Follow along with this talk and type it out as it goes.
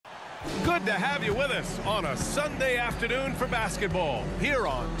Good to have you with us on a Sunday afternoon for basketball here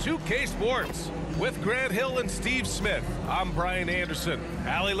on 2K Sports. With Grant Hill and Steve Smith, I'm Brian Anderson.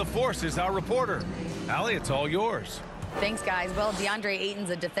 Allie LaForce is our reporter. Allie, it's all yours. Thanks, guys. Well, DeAndre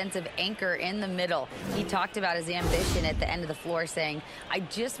Ayton's a defensive anchor in the middle. He talked about his ambition at the end of the floor, saying, I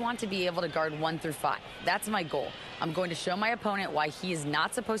just want to be able to guard 1 through 5. That's my goal. I'm going to show my opponent why he is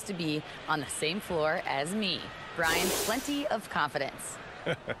not supposed to be on the same floor as me. Brian, plenty of confidence.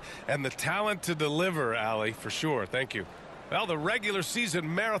 And the talent to deliver, Allie, for sure. Thank you. Well, the regular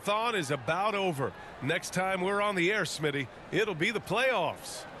season marathon is about over. Next time we're on the air, Smitty, it'll be the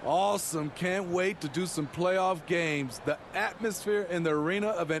playoffs. Awesome. Can't wait to do some playoff games. The atmosphere in the arena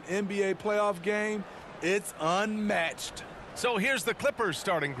of an NBA playoff game, it's unmatched. So here's the Clippers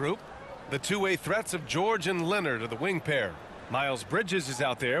starting group. The two-way threats of George and Leonard are the wing pair. Miles Bridges is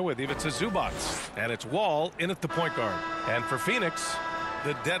out there with Ivica Zubac. And it's Wall in at the point guard. And for Phoenix,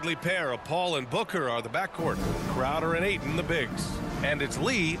 the deadly pair of Paul and Booker are the backcourt. Crowder and Ayton the bigs. And it's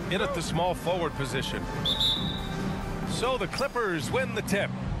Lee in at the small forward position. So the Clippers win the tip.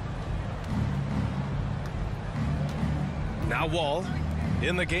 Now Wall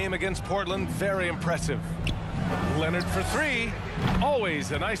in the game against Portland. Very impressive. Leonard for 3.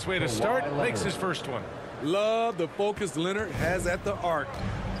 Always a nice way to start. Makes his first one. Love the focus Leonard has at the arc.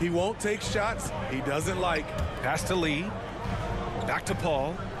 He won't take shots he doesn't like. Pass to Lee. Back to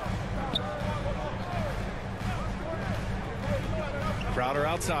Paul. Crowder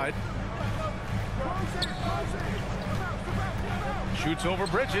outside. Shoots over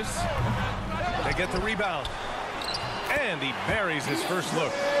Bridges. They get the rebound. And he buries his first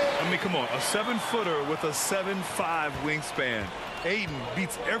look. I mean, come on, a 7-footer with a 7'5" wingspan. Ayton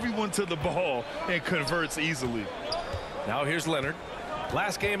beats everyone to the ball and converts easily. Now here's Leonard.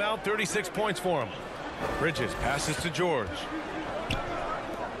 Last game out, 36 points for him. Bridges passes to George.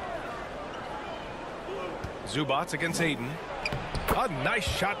 Zubac against Ayton. A nice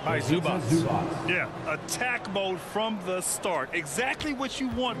shot by Zubac. Yeah, attack mode from the start. Exactly what you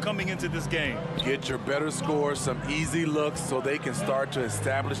want coming into this game. Get your better score, some easy looks so they can start to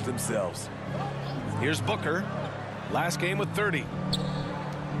establish themselves. Here's Booker. Last game with 30.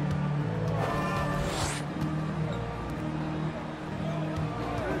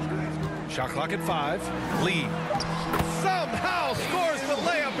 Shot clock at 5. Lee somehow scores the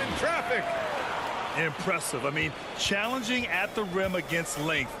layup in traffic. Impressive. I mean, challenging at the rim against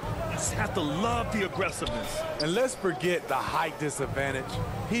length. You just have to love the aggressiveness. And let's forget the height disadvantage.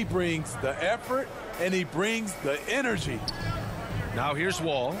 He brings the effort and he brings the energy. Now here's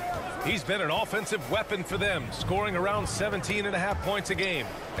Wall. He's been an offensive weapon for them, scoring around 17.5 points a game.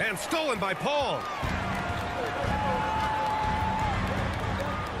 And stolen by Paul.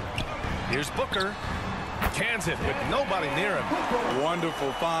 Here's Booker. Cans it with nobody near him.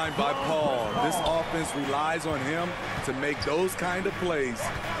 Wonderful find by Paul. This offense relies on him to make those kind of plays.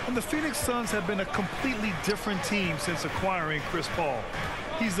 And the Phoenix Suns have been a completely different team since acquiring Chris Paul.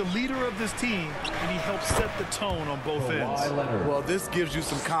 He's the leader of this team, and he helps set the tone on both ends. Well, this gives you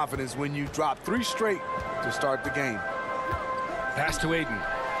some confidence when you drop 3 straight to start the game. Pass to Ayton.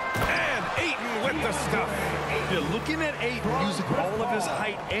 And Ayton with the stuff. Yeah, looking at Ayton using all of his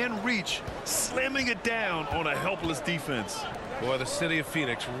height and reach, slamming it down on a helpless defense. Boy, the city of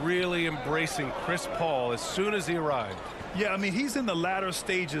Phoenix really embracing Chris Paul as soon as he arrived. Yeah, I mean, he's in the latter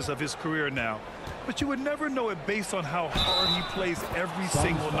stages of his career now. But you would never know it based on how hard he plays every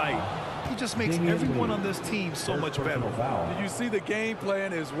single night. He just makes everyone on this team so much better. You see the game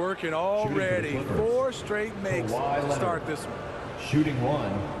plan is working already. 4 straight makes to start this one. Shooting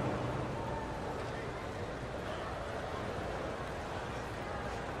 1.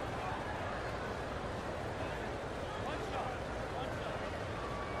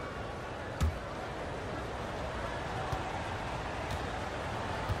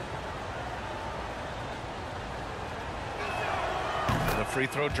 The free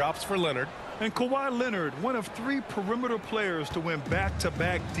throw drops for Leonard. And Kawhi Leonard, one of 3 perimeter players to win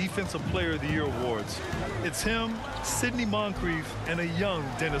back-to-back Defensive Player of the Year awards. It's him, Sidney Moncrief, and a young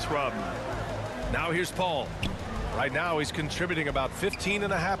Dennis Rodman. Now here's Paul. Right now he's contributing about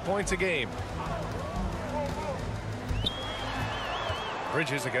 15.5 points a game.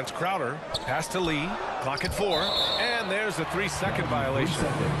 Bridges against Crowder. Pass to Lee. Clock at 4. And there's a 3-second violation.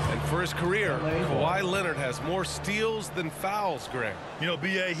 And for his career, Kawhi Leonard has more steals than fouls, Greg. You know,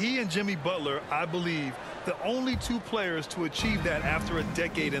 B.A., he and Jimmy Butler, I believe, the only 2 players to achieve that after a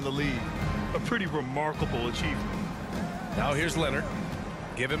decade in the league. A pretty remarkable achievement. Now here's Leonard.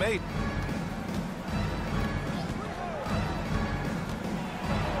 Give him 8.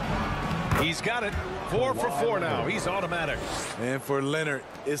 He's got it. 4 for 4 now. He's automatic. And for Leonard,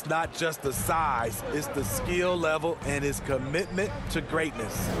 it's not just the size, it's the skill level and his commitment to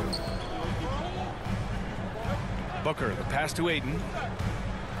greatness. Booker, the pass to Aiden.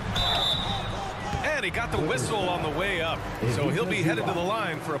 And he got the whistle on the way up. So he'll be headed to the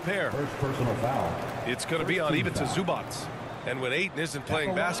line for a pair. First personal foul. It's going to be on Ivica Zubac. And when Aiden isn't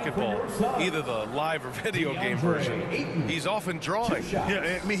playing basketball, either the live or video game version, he's often drawing.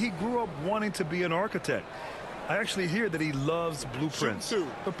 Yeah, I mean, he grew up wanting to be an architect. I actually hear that he loves blueprints.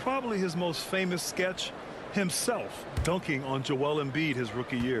 But probably his most famous sketch, himself dunking on Joel Embiid his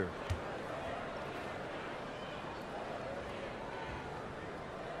rookie year.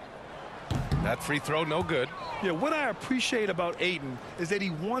 That free throw, no good. Yeah, what I appreciate about Aiden is that he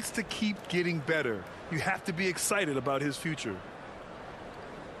wants to keep getting better. You have to be excited about his future.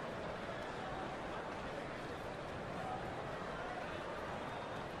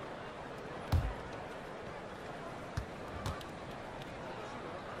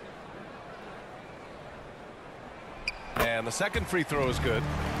 And the second free throw is good.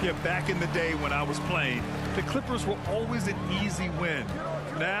 Yeah, back in the day when I was playing, the Clippers were always an easy win.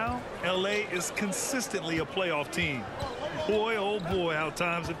 Now, LA is consistently a playoff team. Boy, oh boy, how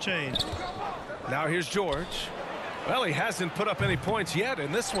times have changed. Now here's George. Well, he hasn't put up any points yet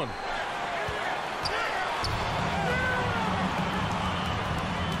in this one.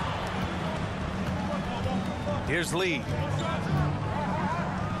 Here's Lee.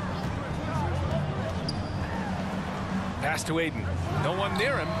 Pass to Aiden. No one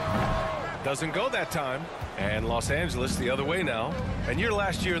near him. Doesn't go that time. And Los Angeles the other way now. And your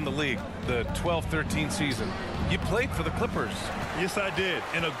last year in the league, the 12-13 season, you played for the Clippers. Yes, I did.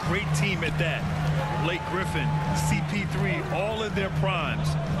 And a great team at that. Blake Griffin, CP3, all in their primes.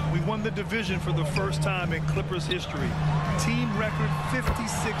 We won the division for the first time in Clippers history. Team record 56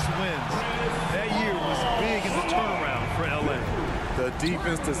 wins. That year was big in the turnaround for LA. The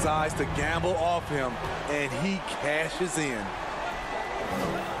defense decides to gamble off him, and he cashes in.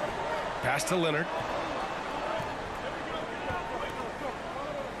 Pass to Leonard.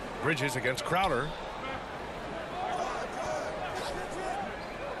 Bridges against Crowder.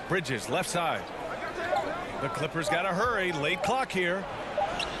 Bridges left side. The Clippers got to hurry. Late clock here.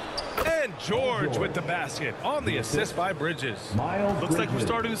 And George with the basket on the assist by Bridges. Looks like we're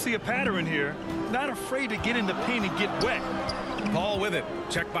starting to see a pattern here. Not afraid to get in the paint and get wet. Paul with it.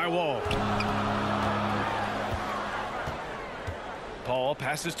 Checked by Wall. Paul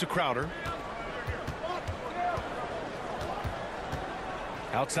passes to Crowder.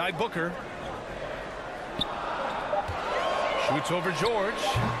 Outside Booker. Shoots over George.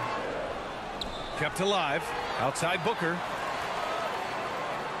 Kept alive. Outside Booker.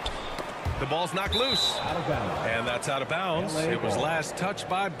 The ball's knocked loose. Out of bounds. And that's out of bounds. LA It was ball. last touched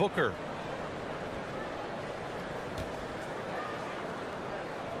by Booker.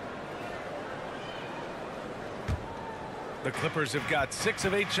 The Clippers have got 6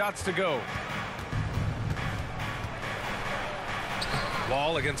 of 8 shots to go.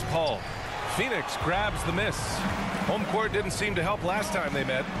 Wall against Paul. Phoenix grabs the miss. Home court didn't seem to help last time they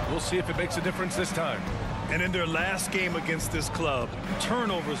met. We'll see if it makes a difference this time. And in their last game against this club,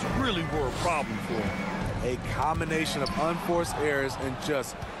 turnovers really were a problem for them. A combination of unforced errors and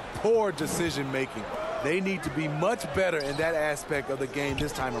just poor decision making. They need to be much better in that aspect of the game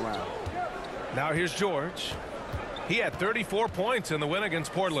this time around. Now here's George. He had 34 points in the win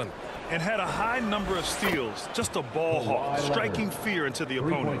against Portland. And had a high number of steals. Just a ball hawk, striking fear into the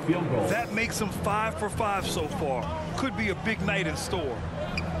opponent. Field goal. That makes him 5 for 5 so far. Could be a big night in store.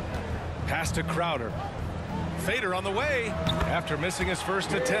 Pass to Crowder. Fader on the way. After missing his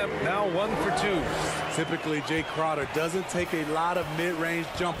first attempt, now 1 for 2. Typically, Jay Crowder doesn't take a lot of mid-range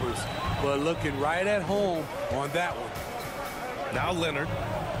jumpers, but looking right at home on that one. Now Leonard.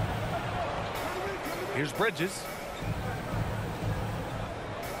 Here's Bridges.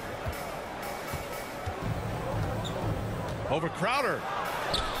 Over Crowder.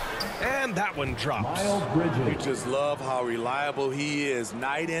 And that one drops. Miles You Bridges. just love how reliable he is.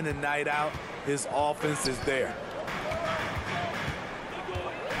 Night in and night out, his offense is there.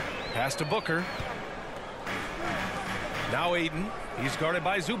 Pass to Booker. Now Aiden. He's guarded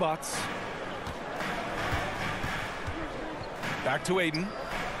by Zubac. Back to Aiden.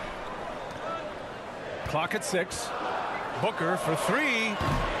 Clock at 6. Booker for 3.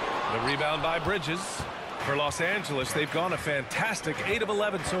 The rebound by Bridges. For Los Angeles, they've gone a fantastic 8 of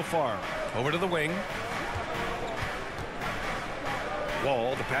 11 so far. Over to the wing.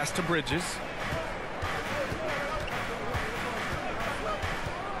 Wall, the pass to Bridges.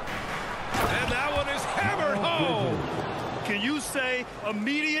 And that one is hammered home. Can you say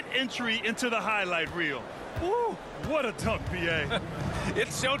immediate entry into the highlight reel. Woo, what a dunk, B.A.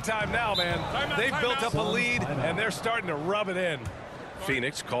 It's showtime now, man. They've built up a lead, and they're starting to rub it in.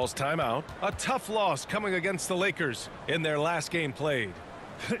 Phoenix calls timeout. A tough loss coming against the Lakers in their last game played.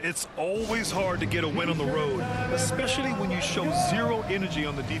 It's always hard to get a win on the road, especially when you show zero energy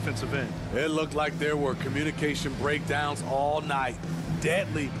on the defensive end. It looked like there were communication breakdowns all night.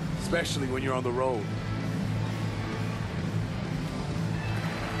 Deadly, especially when you're on the road.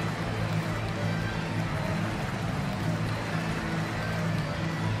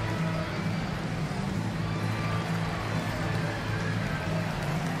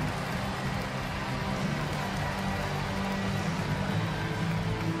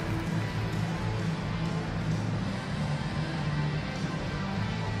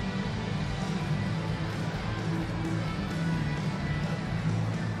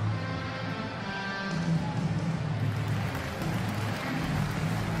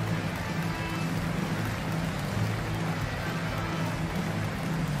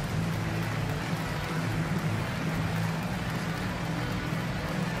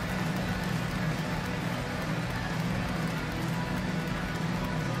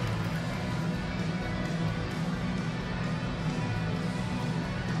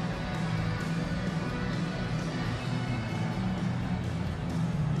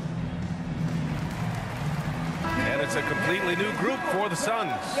 It's a completely new group for the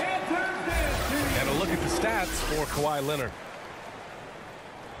Suns. And a look at the stats for Kawhi Leonard.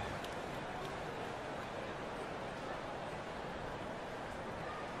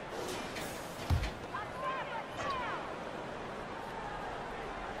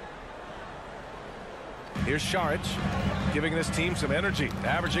 Here's Saric, giving this team some energy,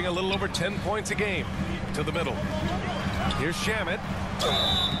 averaging a little over 10 points a game. To the middle. Here's Shamet.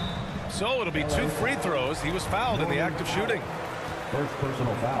 So it'll be 2 free throws. He was fouled in the act of shooting. First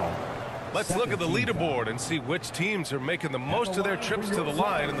personal foul. Let's look at the leaderboard and see which teams are making the most of their trips to the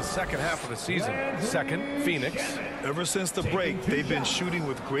line in the second half of the season. Second, Phoenix. Ever since the break, they've been shooting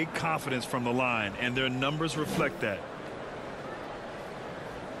with great confidence from the line, and their numbers reflect that.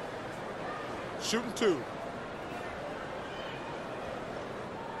 Shooting 2.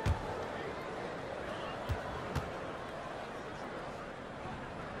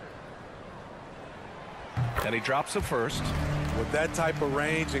 And he drops the first. With that type of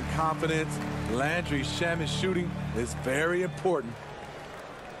range and confidence, Landry Shamet's shooting is very important.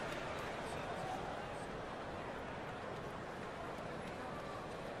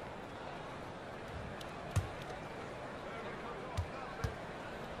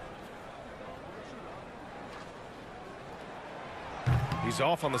 He's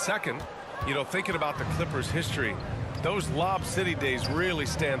off on the second. You know, thinking about the Clippers' history, those Lob City days really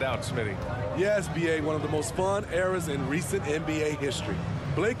stand out, Smitty. Yes, B.A., one of the most fun eras in recent NBA history.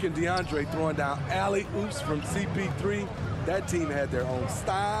 Blake and DeAndre throwing down alley-oops from CP3. That team had their own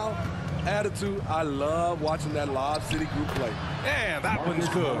style, attitude. I love watching that Lob City group play. And that one's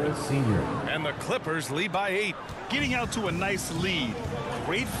good. Senior. And the Clippers lead by 8. Getting out to a nice lead.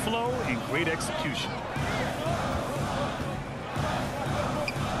 Great flow and great execution.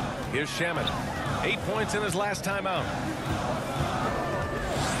 Here's Shamet. 8 points in his last time out.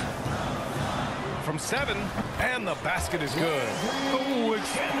 From 7, and the basket is good. Oh,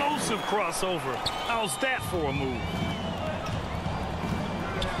 explosive crossover. How's that for a move?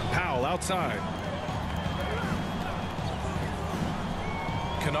 Powell outside.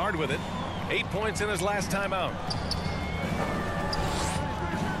 Kennard with it. 8 points in his last time out.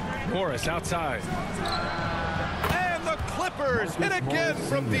 Morris outside. And the Clippers hit again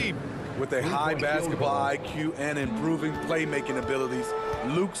from deep. With a high basketball IQ and improving playmaking abilities,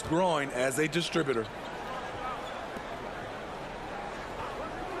 Luke's growing as a distributor.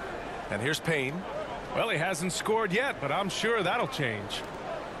 And here's Payne. Well, he hasn't scored yet, but I'm sure that'll change.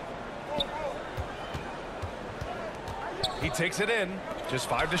 He takes it in. Just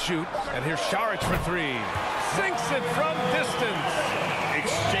 5 to shoot. And here's Saric for 3. Sinks it from distance.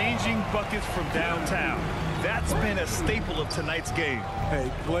 Exchanging buckets from downtown. That's been a staple of tonight's game.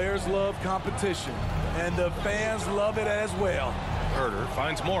 Hey, players love competition, and the fans love it as well. Herter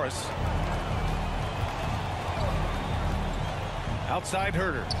finds Morris. Outside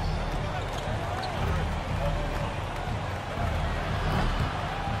Herter.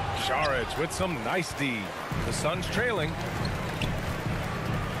 Saric with some nice D. The Suns trailing.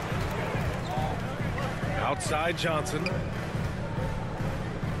 Outside Johnson.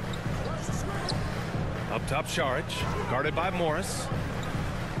 Up top Saric, guarded by Morris.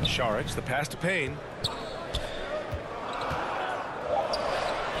 Saric, the pass to Payne.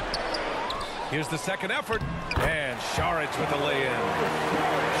 Here's the second effort. And Šarić with the lay-in.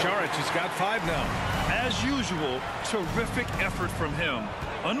 Šarić has got 5 now. As usual, terrific effort from him.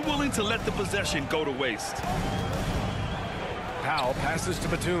 Unwilling to let the possession go to waste. Powell passes to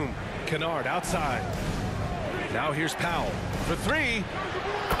Batum. Kennard outside. Now here's Powell for 3.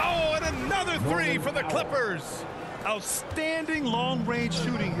 Oh, and another 3 for the Clippers. Outstanding long-range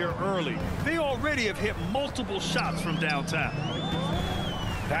shooting here early. They already have hit multiple shots from downtown.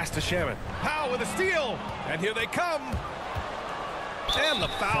 Pass to Shaman. Powell with a steal. And here they come. And the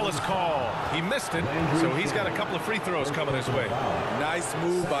foul is called. He missed it, so he's got a couple of free throws coming his way. Nice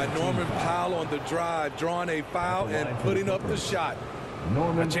move by Norman Powell on the drive, drawing a foul and putting up the shot.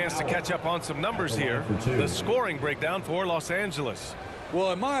 A chance to catch up on some numbers here. The scoring breakdown for Los Angeles.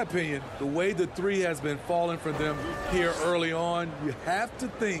 Well, in my opinion, the way the 3 has been falling for them here early on, you have to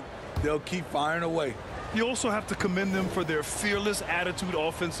think they'll keep firing away. You also have to commend them for their fearless attitude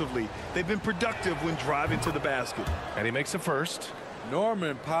offensively. They've been productive when driving to the basket. And he makes a first.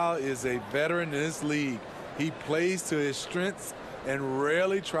 Norman Powell is a veteran in this league. He plays to his strengths and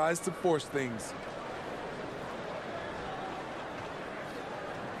rarely tries to force things.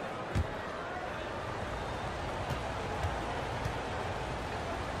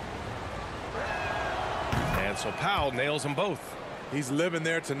 And so Powell nails them both. He's living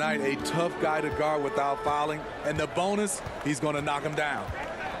there tonight, a tough guy to guard without fouling. And the bonus, he's going to knock him down.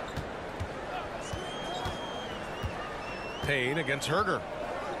 Payne against Herger.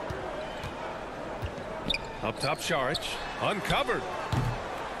 Up top, Šarić. Uncovered.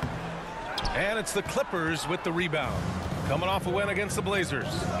 And it's the Clippers with the rebound. Coming off a win against the Blazers.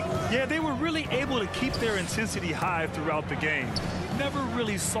 Yeah, they were really able to keep their intensity high throughout the game. Never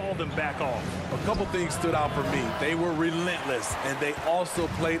really saw them back off. A couple things stood out for me. They were relentless, and they also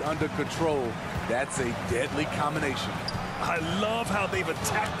played under control. That's a deadly combination. I love how they've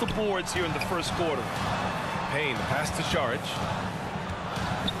attacked the boards here in the first quarter. Payne pass to Šarić.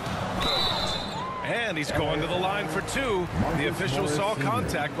 And he's going to the line for 2. The official saw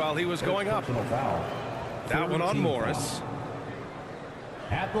contact while he was going up. That one on Morris.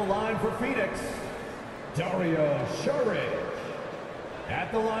 At the line for Phoenix, Dario Šarić.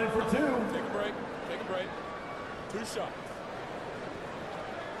 At the line for 2. Take a break. Take a break. 2 shots.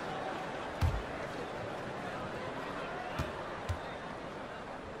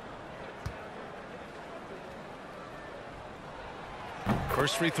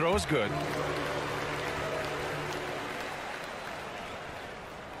 First free throw is good.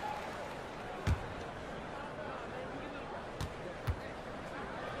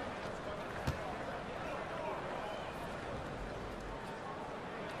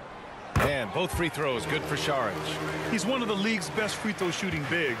 And both free throws good for Šarić. He's one of the league's best free throw shooting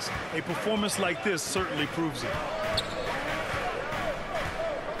bigs. A performance like this certainly proves it.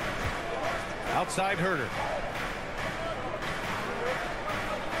 Outside Herder.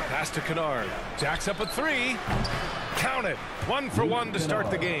 Pass to Kennard. Jacks up a 3. Count it. 1 for 1 to start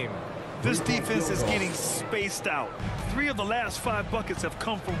the game. This defense is getting spaced out. 3 of the last 5 buckets have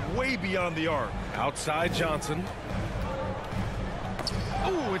come from way beyond the arc. Outside Johnson.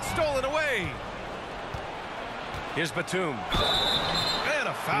 Ooh, it's stolen away. Here's Batum. And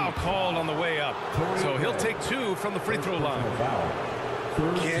a foul called on the way up. So he'll take 2 from the free throw line.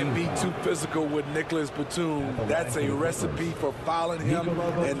 Can't be too physical with Nicholas Batum. That's a recipe for fouling him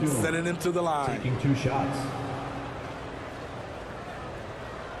and sending him to the line. Taking 2 shots.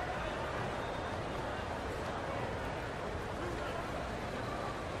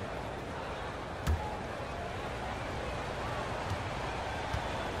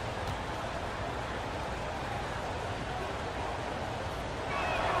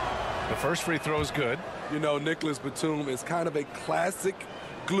 The first free throw is good. You know, Nicholas Batum is kind of a classic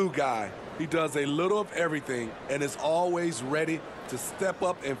glue guy. He does a little of everything and is always ready to step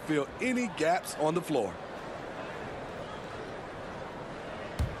up and fill any gaps on the floor.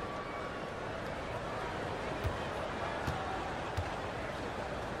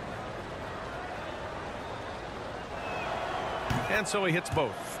 And so he hits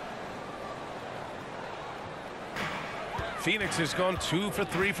both. Phoenix has gone 2 for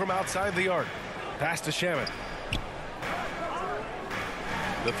 3 from outside the arc. Pass to Shaman.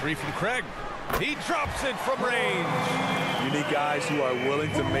 The 3 from Craig. He drops it from range. You need guys who are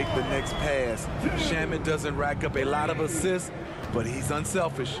willing to make the next pass. Shaman doesn't rack up a lot of assists, but he's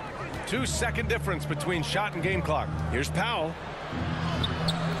unselfish. 2-second difference between shot and game clock. Here's Powell.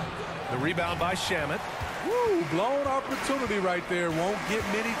 The rebound by Shaman. Woo, blown opportunity right there. Won't get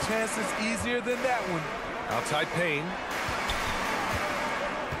many chances easier than that one. Outside Payne.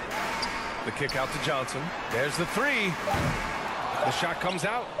 The kick out to Johnson. There's the 3. The shot comes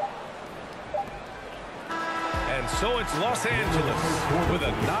out. And so it's Los Angeles with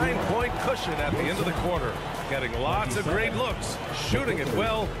a 9-point cushion at the end of the quarter. Getting lots of great looks, shooting it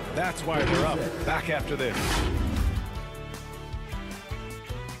well. That's why they're up. Back after this.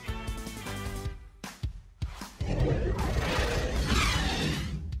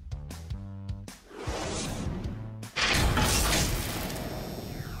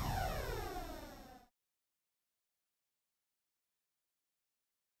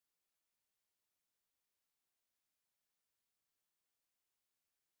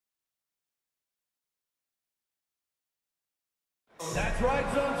 That's right,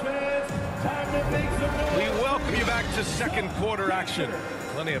 Suns fans. Time to make some noise. We welcome you back to second quarter action.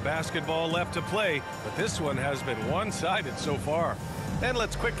 Plenty of basketball left to play, but this one has been one-sided so far. And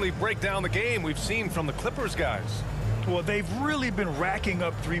let's quickly break down the game we've seen from the Clippers guys. Well, they've really been racking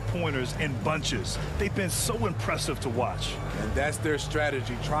up three-pointers in bunches. They've been so impressive to watch. And that's their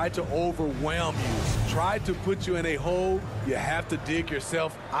strategy. Try to overwhelm you. Try to put you in a hole you have to dig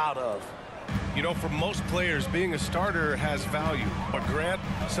yourself out of. You know, for most players, being a starter has value. But Grant,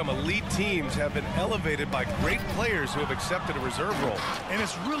 some elite teams have been elevated by great players who have accepted a reserve role. And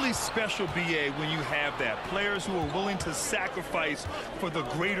it's really special, B.A., when you have that. Players who are willing to sacrifice for the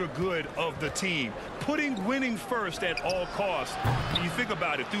greater good of the team. Putting winning first at all costs. When you think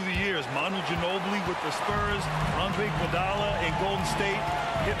about it, through the years, Manu Ginobili with the Spurs, Andre Iguodala in Golden State,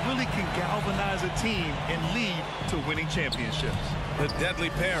 it really can galvanize a team and lead to winning championships. The deadly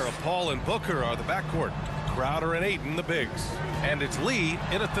pair of Paul and Booker are the backcourt. Crowder and Ayton the bigs. And it's Lee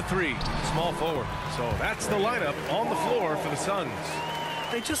in at the 3, small forward. So that's the lineup on the floor for the Suns.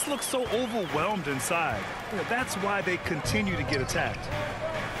 They just look so overwhelmed inside. That's why they continue to get attacked.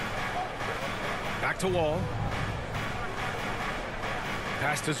 Back to Wall.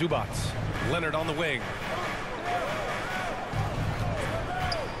 Pass to Zubac. Leonard on the wing.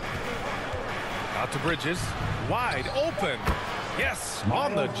 Out to Bridges. Wide open. Yes,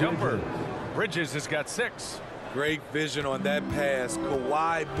 on the jumper. Bridges has got 6. Great vision on that pass.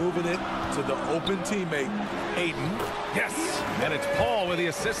 Kawhi moving it to the open teammate. Ayton. Yes, and it's Paul with the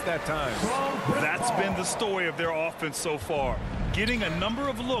assist that time. That's been the story of their offense so far. Getting a number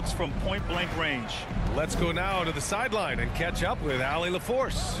of looks from point-blank range. Let's go now to the sideline and catch up with Allie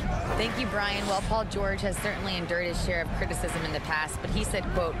LaForce. Thank you, Brian. Well, Paul George has certainly endured his share of criticism in the past, but he said,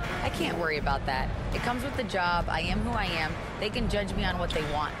 quote, "I can't worry about that. It comes with the job. I am who I am. They can judge me on what they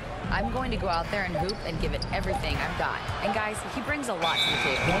want. I'm going to go out there and hoop and give it everything I've got." And guys, he brings a lot to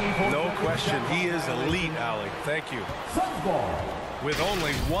the table. No question, he is elite, Allie. Thank you. Suns ball. With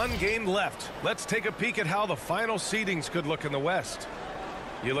only one game left, let's take a peek at how the final seedings could look in the West.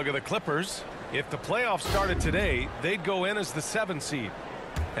 You look at the Clippers. If the playoffs started today, they'd go in as the 7 seed.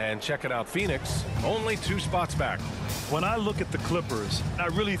 And check it out, Phoenix, only 2 spots back. When I look at the Clippers, I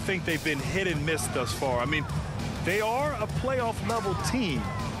really think they've been hit and miss thus far. I mean, they are a playoff-level team,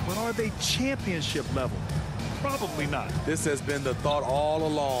 but are they championship level? Probably not. This has been the thought all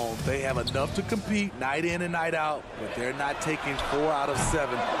along. They have enough to compete night in and night out, but they're not taking 4 out of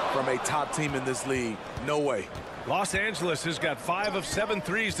 7 from a top team in this league. No way. Los Angeles has got 5 of 7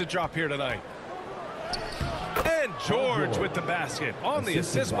 threes to drop here tonight. And George with the basket on the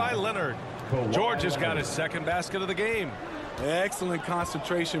assist by Leonard. George has got his 2nd basket of the game. Excellent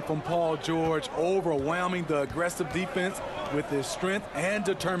concentration from Paul George, overwhelming the aggressive defense with his strength and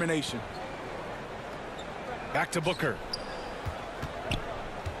determination. Back to Booker.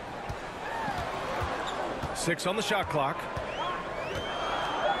 6 on the shot clock.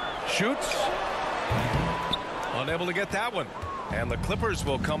 Shoots. Unable to get that one. And the Clippers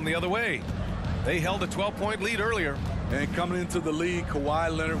will come the other way. They held a 12-point lead earlier. And coming into the league,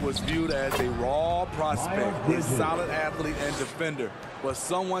 Kawhi Leonard was viewed as a raw prospect, a solid athlete and defender, but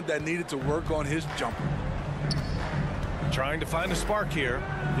someone that needed to work on his jumper. Trying to find a spark here.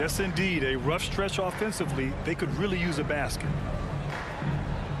 Yes, indeed. A rough stretch offensively. They could really use a basket.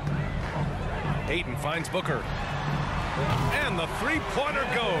 Ayton finds Booker. And the 3-pointer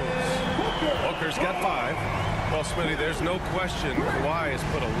goes. Booker's got 5. Well, Smitty, there's no question Kawhi has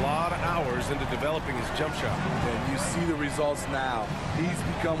put a lot of hours into developing his jump shot. And you see the results now. He's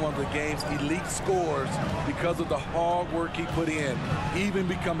become one of the game's elite scorers because of the hard work he put in, even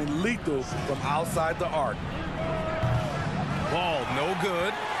becoming lethal from outside the arc. Ball no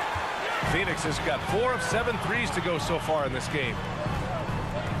good. Phoenix has got 4 of 7 threes to go so far in this game.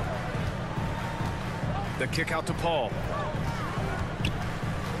 The kick out to Paul.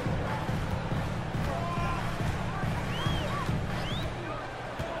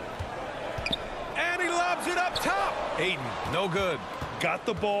 And he lobs it up top. Ayton, no good. Got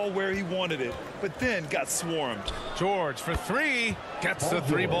the ball where he wanted it, but then got swarmed. George for 3. Gets the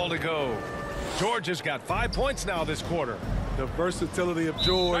 3 ball to go. George has got 5 points now this quarter. The versatility of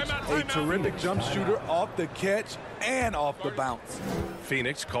George, a terrific jump shooter off the catch and off the bounce.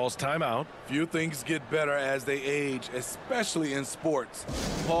 Phoenix calls timeout. Few things get better as they age, especially in sports.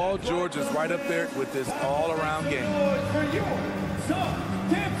 Paul George is right up there with this all-around game. For your son,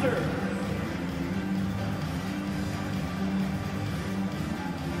 dancer.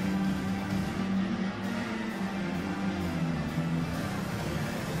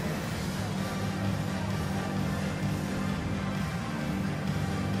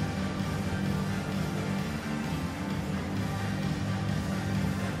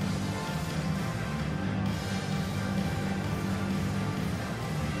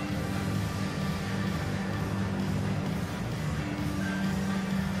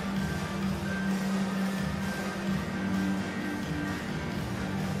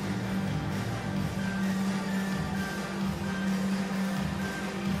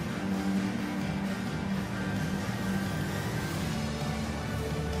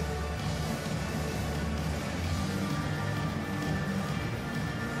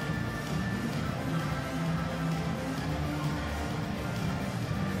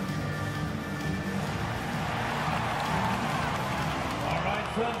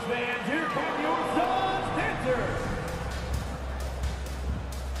 Suns fans, here come your Suns dancers.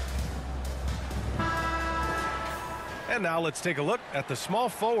 And now let's take a look at the small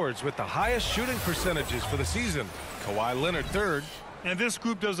forwards with the highest shooting percentages for the season. Kawhi Leonard third. And this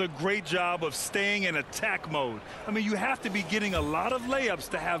group does a great job of staying in attack mode. I mean, you have to be getting a lot of layups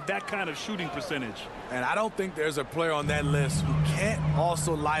to have that kind of shooting percentage. And I don't think there's a player on that list who can't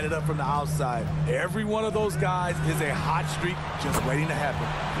also light it up from the outside. Every one of those guys is a hot streak just waiting to happen.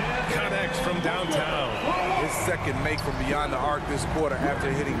 Connects from downtown. His second make from beyond the arc this quarter after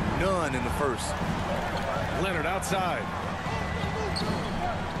hitting none in the first. Leonard outside.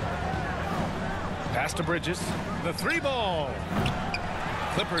 Pass to Bridges. The three ball.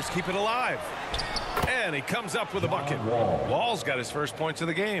 Clippers keep it alive. And he comes up with a bucket. Wall's got his first points of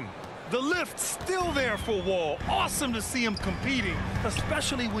the game. The lift still there for Wall. Awesome to see him competing,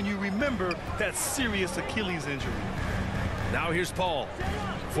 especially when you remember that serious Achilles injury. Now here's Paul.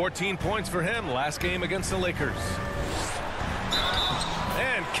 14 points for him last game against the Lakers.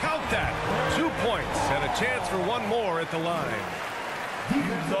 And count that. 2 points and a chance for one more at the line.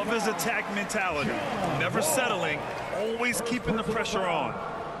 Love his attack mentality. Never settling, always keeping the pressure on.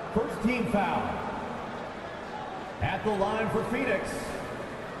 First team foul. At the line for Phoenix,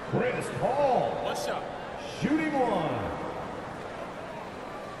 Chris Paul. What's up? Shooting one.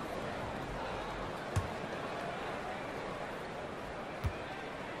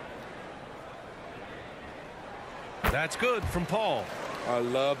 That's good from Paul. I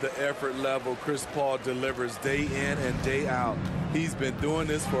love the effort level Chris Paul delivers day in and day out. He's been doing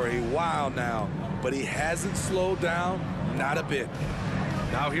this for a while now, but he hasn't slowed down, not a bit.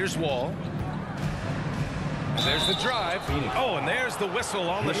 Now here's Wall. And there's the drive. Oh, and there's the whistle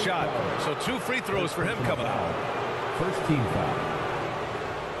on the shot. So 2 free throws for him coming up. First team foul.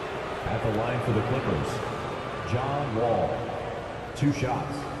 At the line for the Clippers, John Wall. 2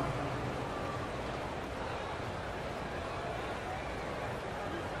 shots.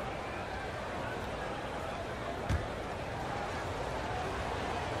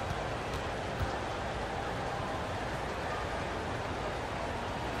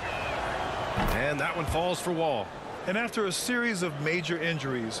 And that one falls for Wall. And after a series of major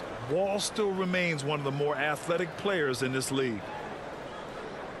injuries, Wall still remains one of the more athletic players in this league.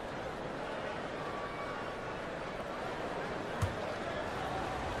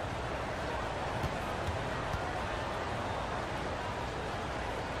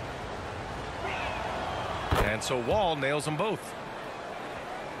 And so Wall nails them both.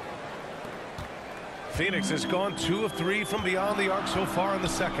 Phoenix has gone 2 of 3 from beyond the arc so far in the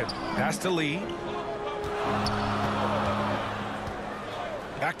second. Pass to Lee.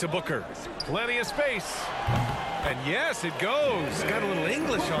 Back to Booker. Plenty of space. And yes, it goes. Got a little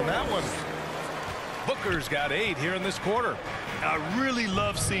English on that one. Booker's got 8 here in this quarter. I really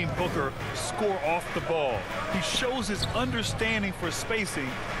love seeing Booker score off the ball. He shows his understanding for spacing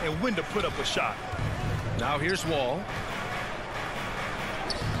and when to put up a shot. Now here's Wall.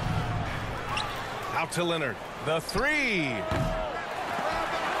 Out to Leonard. The 3.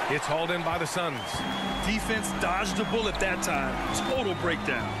 It's hauled in by the Suns. Defense dodged a bullet that time. Total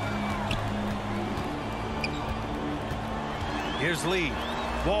breakdown. Here's Lee.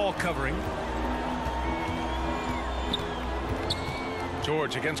 Wall covering.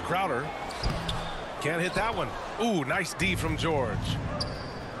 George against Crowder. Can't hit that one. Ooh, nice D from George.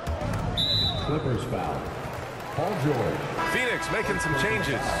 Clippers foul. Paul George. Phoenix making some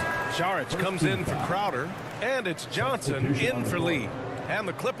changes. Saric comes in for Crowder, and it's Johnson in for Lee. And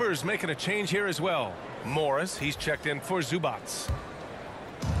the Clippers making a change here as well. Morris, he's checked in for Zubats.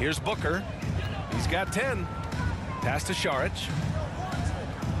 Here's Booker. He's got 10. Pass to Saric.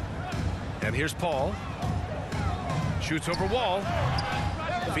 And here's Paul. Shoots over Wall.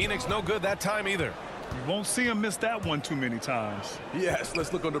 Phoenix no good that time either. You won't see him miss that one too many times. Yes,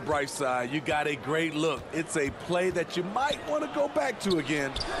 let's look on the bright side. You got a great look. It's a play that you might want to go back to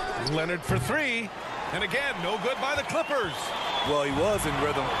again. Leonard for 3. And again, no good by the Clippers. Well, he was in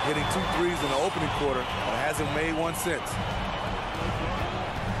rhythm, hitting 2 threes in the opening quarter, but hasn't made one since.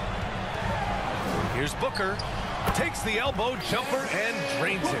 Here's Booker. Takes the elbow jumper and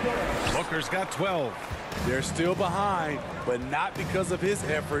drains it. Booker's got 12. They're still behind, but not because of his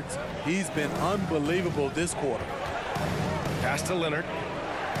efforts. He's been unbelievable this quarter. Pass to Leonard.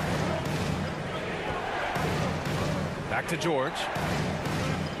 Back to George.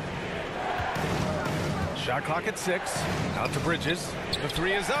 Shot clock at 6. Out to Bridges. The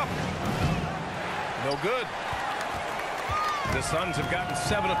 3 is up. No good. The Suns have gotten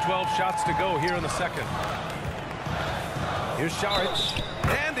 7 of 12 shots to go here in the second. Here's Saric.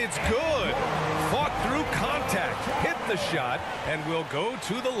 And it's good. Fought through contact. Hit the shot and will go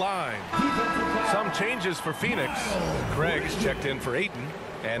to the line. Some changes for Phoenix. Craig is checked in for Ayton.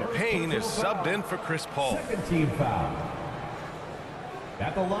 And Payne is subbed in for Chris Paul. Second team foul.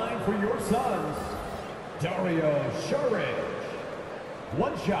 At the line for your Suns, Dario Saric.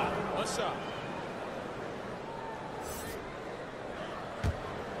 One shot. What's up?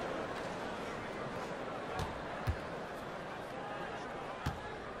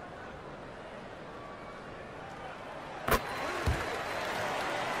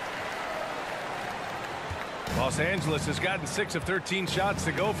 Los Angeles has gotten 6 of 13 shots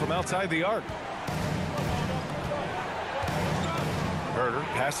to go from outside the arc. Herter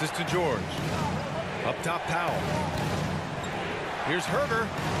passes to George. Up top, Powell. Here's Herter.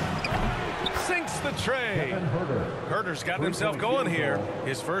 Sinks the tray. Herter's gotten himself going here.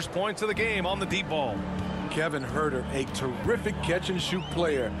 His first points of the game on the deep ball. Kevin Herter, a terrific catch-and-shoot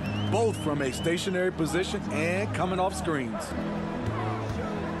player, both from a stationary position and coming off screens.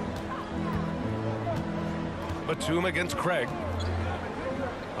 Batum against Craig.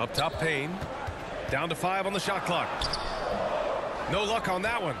 Up top, Payne. Down to 5 on the shot clock. No luck on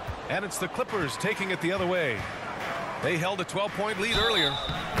that one. And it's the Clippers taking it the other way. They held a 12-point lead earlier.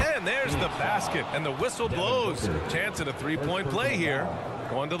 And there's the basket. And the whistle blows. Chance at a 3-point play here.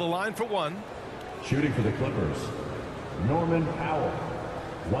 Going to the line for 1. Shooting for the Clippers, Norman Powell.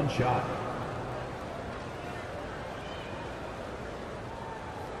 One shot.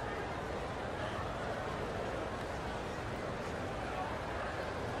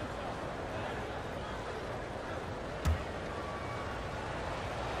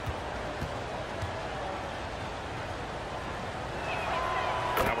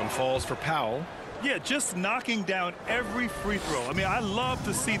 That one falls for Powell. Yeah, just knocking down every free throw. I mean, I love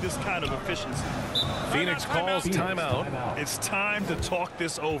to see this kind of efficiency. Phoenix calls timeout. It's time to talk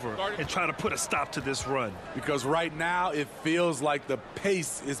this over and try to put a stop to this run. Because right now it feels like the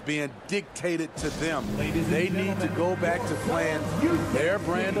pace is being dictated to them. They need to go back to playing their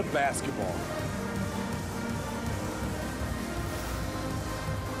brand of basketball.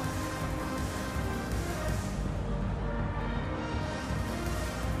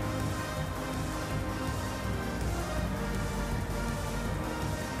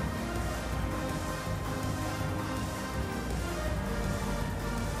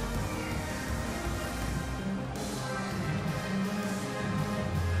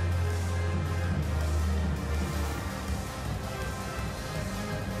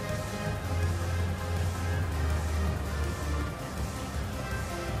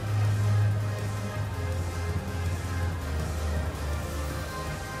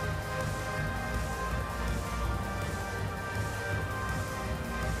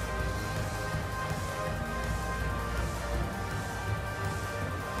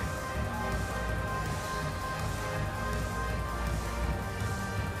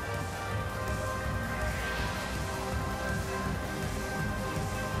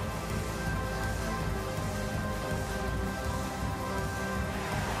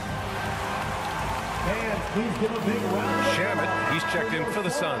 Please give a big round. Shamit, he's checked in for the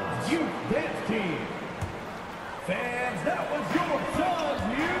Suns. Youth Dance Team. Fans, that was your Suns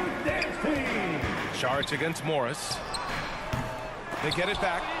Youth Dance Team. Saric against Morris. They get it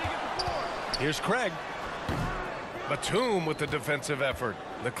back. Here's Craig. Batum with the defensive effort.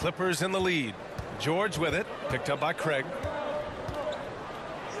 The Clippers in the lead. George with it. Picked up by Craig.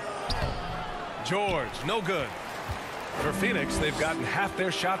 George, no good. For Phoenix, they've gotten half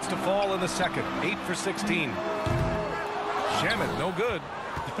their shots to fall in the second. 8 for 16. Shamet, no good.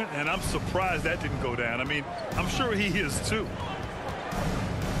 And I'm surprised that didn't go down. I mean, I'm sure he is too.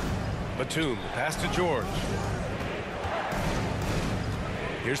 Batum, pass to George.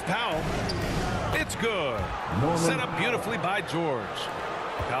 Here's Powell. It's good. Set up beautifully by George.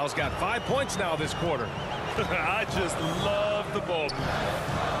 Powell's got 5 points now this quarter. I just love the ball.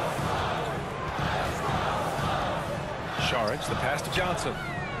 Saric, the pass to Johnson.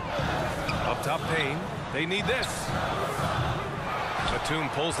 Up top, Payne. They need this. Batum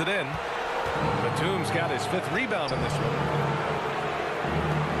pulls it in. Batum's got his 5th rebound in this one.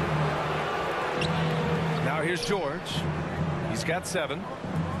 Now here's George. He's got 7.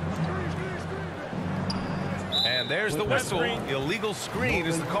 And there's the whistle. Illegal screen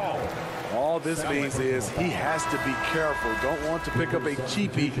is the call. All this means is he has to be careful. Don't want to pick up a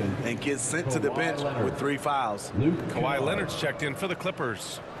cheapie and get sent to the bench with 3 fouls. Kawhi Leonard's checked in for the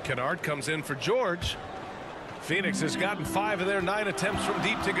Clippers. Kennard comes in for George. Phoenix has gotten 5 of their 9 attempts from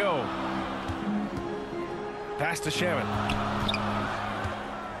deep to go. Pass to Shamet.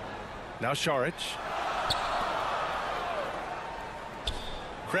 Now Saric.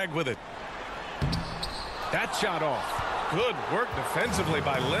 Craig with it. That shot off. Good work defensively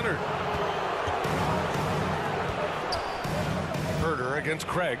by Leonard. Herter against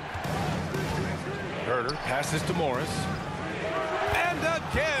Craig. Herter passes to Morris. And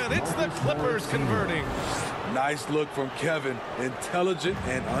again, it's the Clippers converting. Nice look from Kevin. Intelligent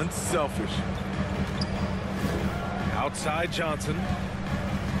and unselfish. Outside Johnson.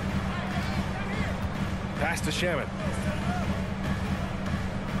 Pass to Shamet.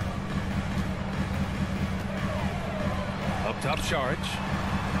 Up top, Saric.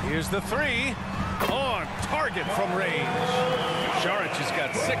 Here's the 3. On target from range. Saric has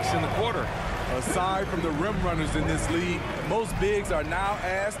got 6 in the quarter. Aside from the rim runners in this league, most bigs are now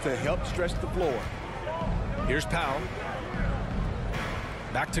asked to help stretch the floor. Here's Powell.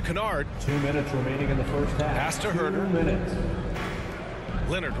 Back to Kennard. 2 minutes remaining in the first half. Pass to Herter. 2 minutes.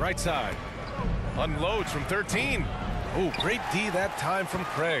 Leonard right side. Unloads from 13. Oh, great D that time from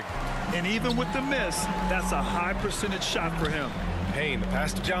Craig. And even with the miss, that's a high percentage shot for him. Payne, the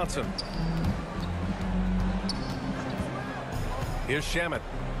pass to Johnson. Here's Shamet,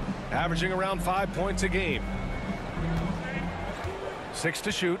 averaging around 5 points a game. 6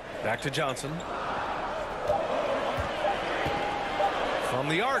 to shoot. Back to Johnson. From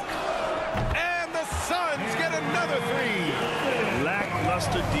the arc. And the Suns get another 3.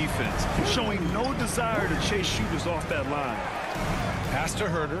 Lackluster defense, showing no desire to chase shooters off that line. Pass to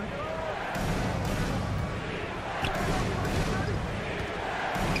Herter.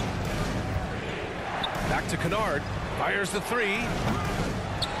 Back to Kennard. Fires the 3.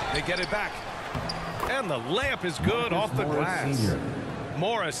 They get it back. And the layup is good off the glass.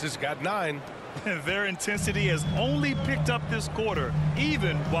 Morris has got 9. Their intensity has only picked up this quarter,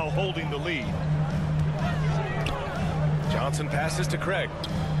 even while holding the lead. Johnson passes to Craig.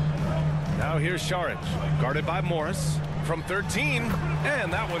 Now here's Saric, guarded by Morris from 13,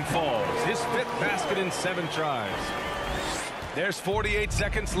 and that one falls. His 5th basket in 7 tries. There's 48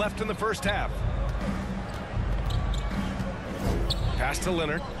 seconds left in the first half. Pass to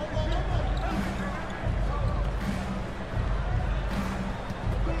Leonard.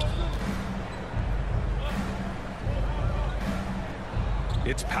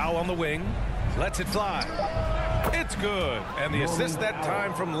 It's Powell on the wing. Lets it fly. It's good. And the assist that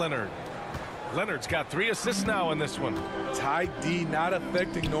time from Leonard. Leonard's got 3 assists now in this one. Tight D not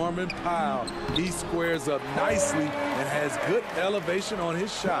affecting Norman Powell. He squares up nicely and has good elevation on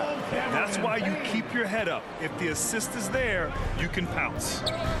his shot. That's why you keep your head up. If the assist is there, you can pounce.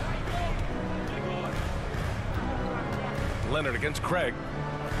 Leonard against Craig.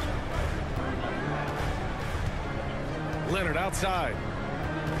 Leonard outside.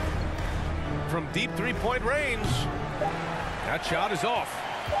 From deep 3-point range. That shot is off.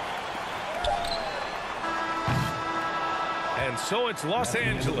 And so it's Los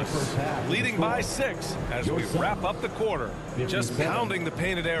Angeles leading by 6 as we wrap up the quarter. Just pounding the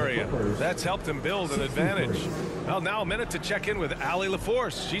painted area. That's helped them build an advantage. Well, now a minute to check in with Allie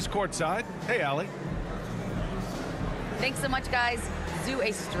LaForce. She's courtside. Hey, Allie. Thanks so much, guys. Zoo,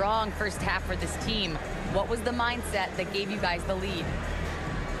 a strong first half for this team. What was the mindset that gave you guys the lead?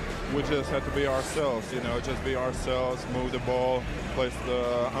 We just have to be ourselves, you know, just be ourselves, move the ball, play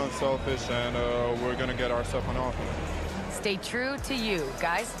the unselfish, and we're going to get ourselves on offense. Stay true to you,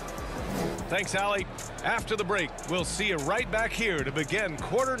 guys. Thanks, Allie. After the break, we'll see you right back here to begin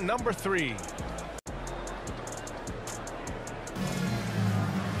quarter number 3.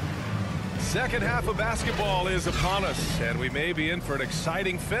 Second half of basketball is upon us, and we may be in for an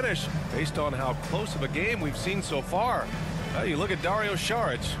exciting finish based on how close of a game we've seen so far. Well, you look at Dario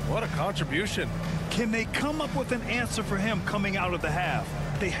Saric, what a contribution. Can they come up with an answer for him coming out of the half?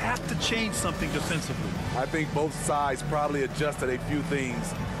 They have to change something defensively. I think both sides probably adjusted a few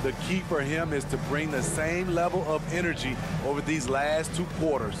things. The key for him is to bring the same level of energy over these last 2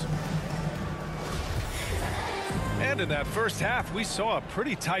 quarters. And in that first half, we saw a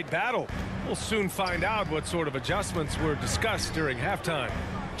pretty tight battle. We'll soon find out what sort of adjustments were discussed during halftime.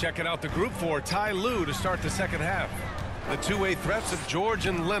 Checking out the group for Ty Lue to start the second half. The two-way threats of George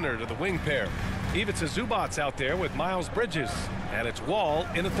and Leonard are the wing pair. Ivica Zubac's out there with Miles Bridges. And it's Wall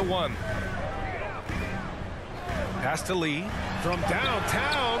in at the 1. Pass to Lee from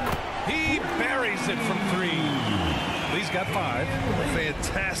downtown. He buries it from 3. Lee's got 5.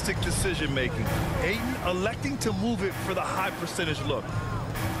 Fantastic decision making. Ayton electing to move it for the high percentage look.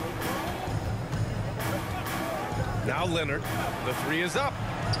 Now Leonard. The 3 is up.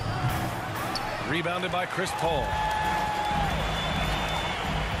 Rebounded by Chris Paul.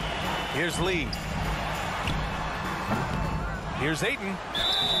 Here's Lee. Here's Ayton.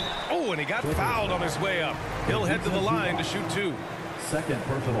 Oh, and he got fouled on his way up. He'll head to the line to shoot 2. Second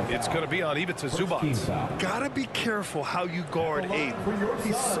personal foul. It's going to be on Ivica Zubac. Gotta be careful how you guard Ayton.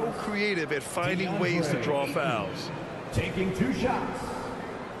 He's so creative at finding ways to draw fouls. Taking 2 shots.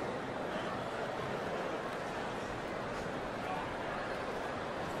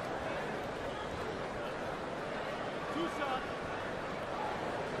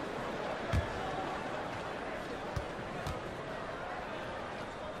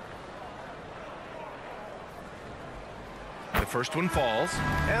 The first one falls,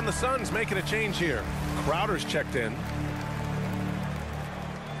 and the Suns making a change here. Crowder's checked in.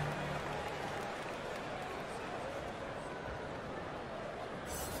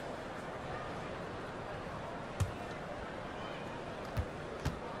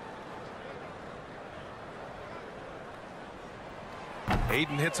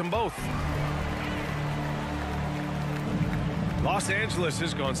 Ayton hits them both. Los Angeles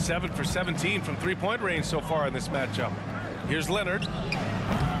has gone 7 for 17 from three-point range so far in this matchup. Here's Leonard.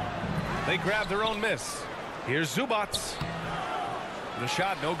 They grab their own miss. Here's Zubac. The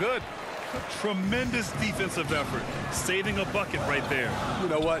shot no good. Tremendous defensive effort, saving a bucket right there. You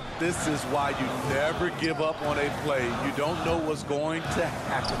know what? This is why you never give up on a play. You don't know what's going to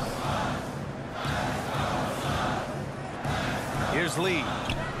happen. Here's Lee.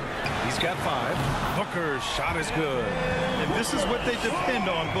 He's got 5. Booker's shot is good. And this is what they depend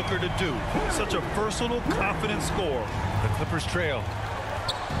on Booker to do. Such a versatile, confident scorer. The Clippers trail.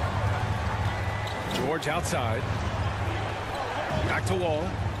 George outside. Back to Wall.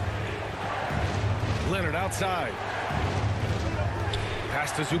 Leonard outside.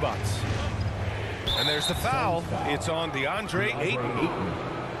 Pass to Zubac. And there's the foul. It's on DeAndre Ayton.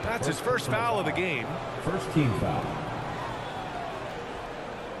 That's his first foul of the game. First team foul.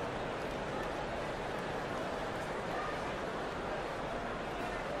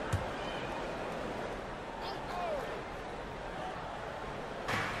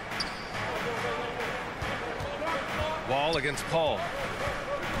 Wall against Paul.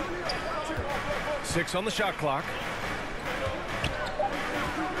 6 on the shot clock.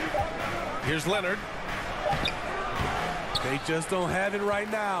 Here's Leonard. They just don't have it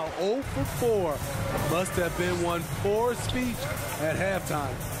right now. 0 for 4. Must have been one poor speech at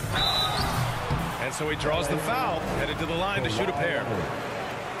halftime. And so he draws the foul, headed to the line to shoot a pair.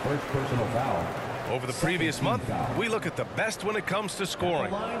 First personal foul. Over the previous month, we look at the best when it comes to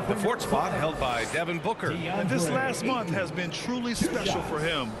scoring. The 4th spot held by Devin Booker. And this last month has been truly special for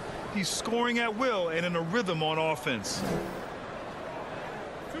him. He's scoring at will and in a rhythm on offense.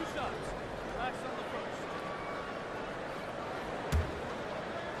 2 shots. Max on the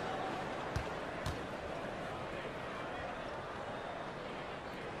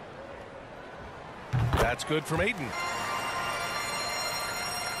first. That's good from Ayton.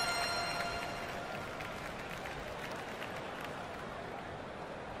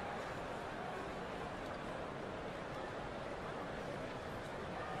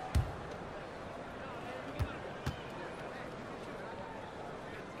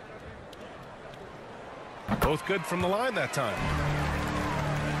 Both good from the line that time.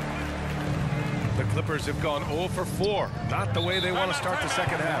 The Clippers have gone 0 for 4. Not the way they want to start the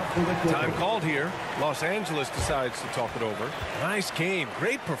second half. Time called here. Los Angeles decides to talk it over. Nice game.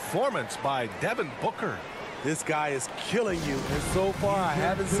 Great performance by Devin Booker. This guy is killing you. And so far, I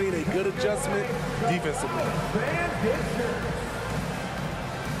haven't seen a good adjustment defensively.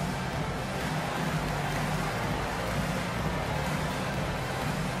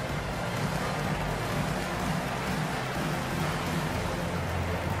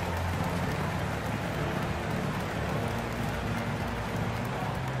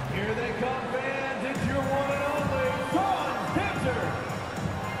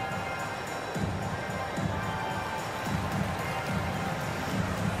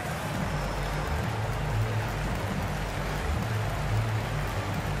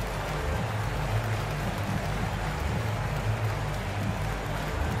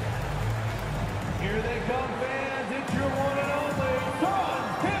 Here they come, fans. It's your one and only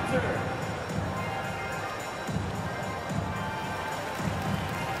Suns Cancer.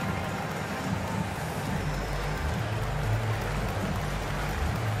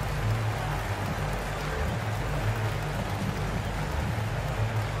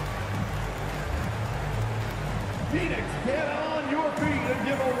 Phoenix, get on your feet and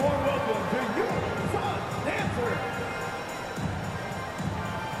give a warm welcome to your Suns Dancer.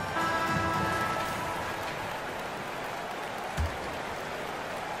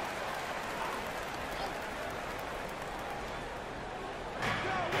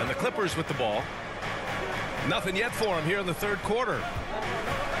 And the Clippers with the ball. Nothing yet for them here in the third quarter.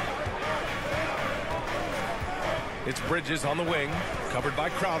 It's Bridges on the wing, covered by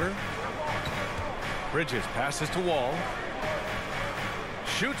Crowder. Bridges passes to Wall.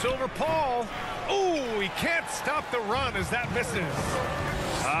 Shoots over Paul. Ooh, he can't stop the run as that misses.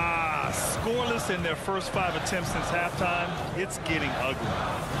 Scoreless in their first 5 attempts since halftime. It's getting ugly.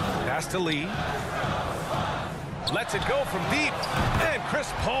 Pass to Lee. Lets it go from deep. And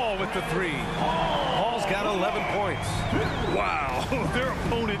Chris Paul with the 3. Paul's got 11 points. Wow, their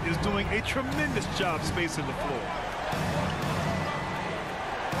opponent is doing a tremendous job spacing the floor.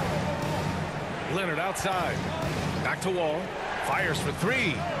 Leonard outside. Back to Wall. Fires for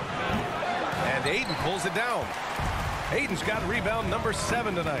 3. And Aiden pulls it down. Aiden's got rebound number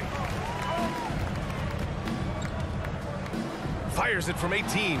 7 tonight. Fires it from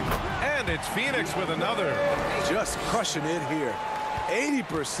 18. And it's Phoenix with another. Just crushing it here.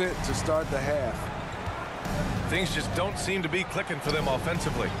 80% to start the half. Things just don't seem to be clicking for them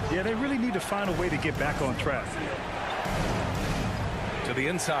offensively. Yeah, they really need to find a way to get back on track. To the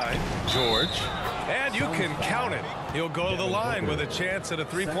inside, George. And you can count it. He'll go to the line with a chance at a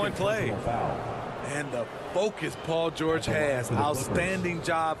 3-point play. And the focus Paul George has. Outstanding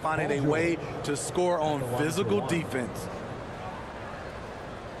job finding a way to score on physical defense.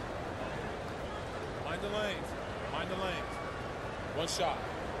 Mind the lanes. Mind the lanes. One shot.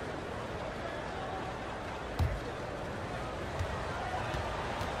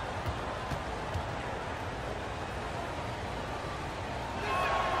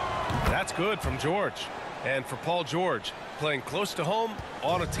 That's good from George. And for Paul George, playing close to home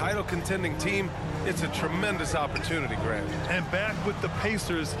on a title contending team, it's a tremendous opportunity, Grant. And back with the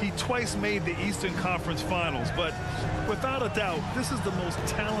Pacers, he twice made the Eastern Conference Finals, but without a doubt, this is the most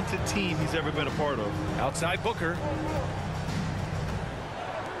talented team he's ever been a part of. Outside Booker.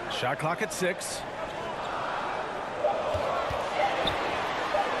 Shot clock at 6.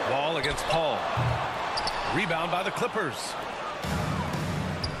 Ball against Paul. Rebound by the Clippers.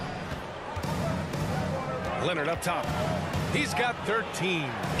 Leonard up top. He's got 13.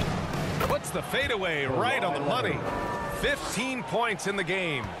 Puts the fadeaway right on the money. 15 points in the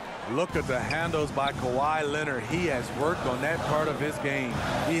game. Look at the handles by Kawhi Leonard. He has worked on that part of his game.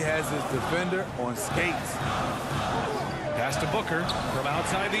 He has his defender on skates. Pass to Booker from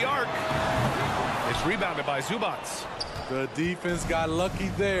outside the arc. It's rebounded by Zubats. The defense got lucky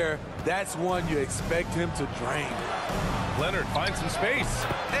there. That's one you expect him to drain. Leonard finds some space,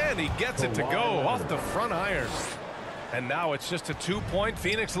 and he gets it to go off the front iron. And now it's just a 2-point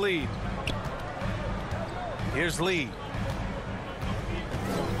Phoenix lead. Here's Lee.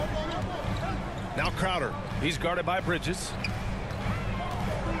 Now Crowder. He's guarded by Bridges.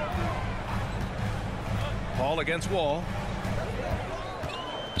 Paul against Wall.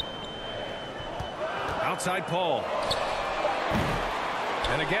 Outside Paul.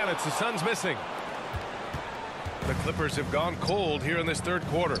 And again, it's the Suns missing. The Clippers have gone cold here in this third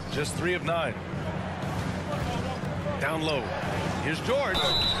quarter. Just 3 of 9. Down low. Here's George.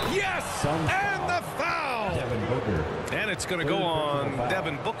 Yes! And the foul! And it's going to go on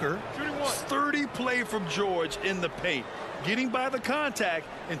Devin Booker. 30 play from George in the paint, getting by the contact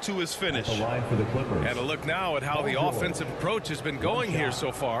and to his finish. And a look now at how the offensive approach has been going here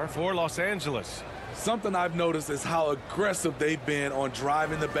so far for Los Angeles. Something I've noticed is how aggressive they've been on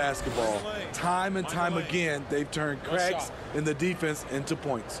driving the basketball. Time and time again, they've turned cracks in the defense into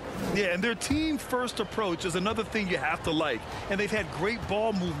points. Yeah, and their team-first approach is another thing you have to like. And they've had great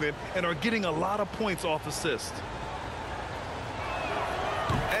ball movement and are getting a lot of points off assists.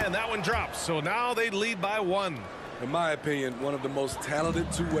 And that one drops, so now they lead by 1. In my opinion, one of the most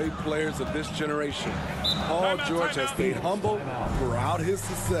talented two-way players of this generation. Paul George has stayed humble throughout his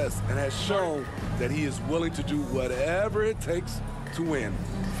success and has shown that he is willing to do whatever it takes to win.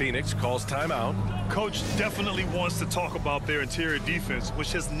 Phoenix calls timeout. Coach definitely wants to talk about their interior defense,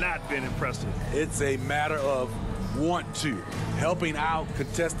 which has not been impressive. It's a matter of want to. Helping out,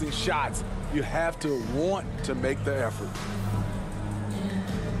 contesting shots. You have to want to make the effort.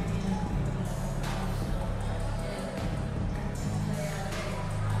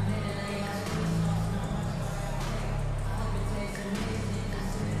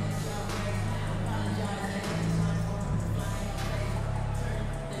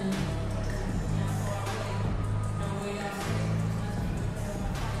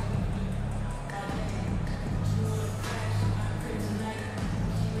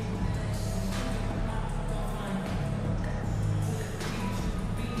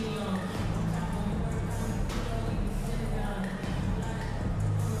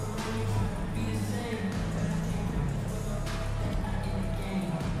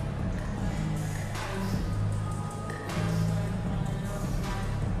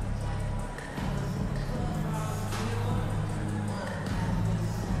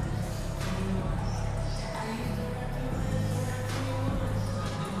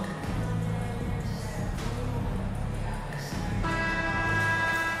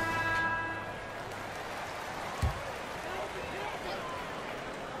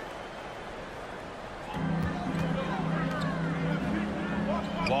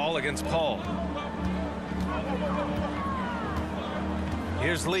 Ball against Paul.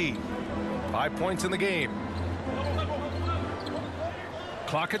 Here's Lee. 5 points in the game.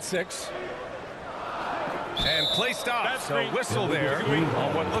 Clock at 6. And play stops. So whistle there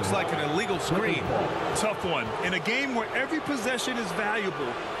on what looks like an illegal screen. Tough one. In a game where every possession is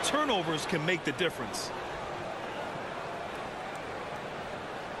valuable, turnovers can make the difference.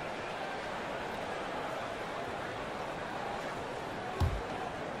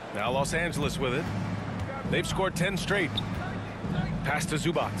 Now Los Angeles with it. They've scored 10 straight. Pass to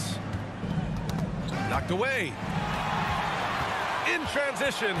Zubats. Knocked away. In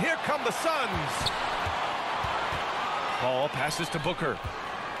transition, here come the Suns. Ball passes to Booker.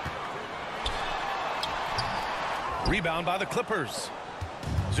 Rebound by the Clippers.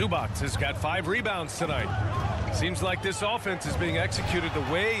 Zubats has got 5 rebounds tonight. Seems like this offense is being executed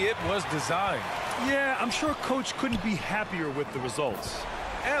the way it was designed. Yeah, I'm sure Coach couldn't be happier with the results.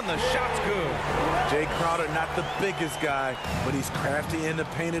 And the shot's good. Jay Crowder, not the biggest guy, but he's crafty in the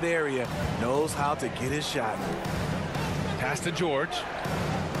painted area. Knows how to get his shot. Pass to George.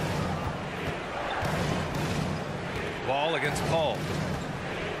 Ball against Paul.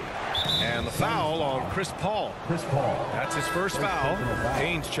 And the foul on Chris Paul. Chris Paul. That's his first foul.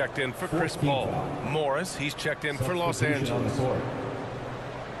 Haynes checked in for Chris Paul. Morris, he's checked in for Los Angeles.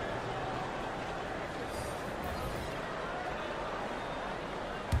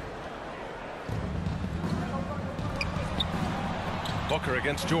 Booker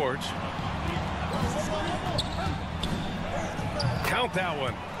against George. Count that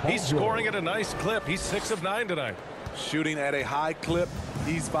one. He's scoring at a nice clip. He's 6 of 9 tonight. Shooting at a high clip,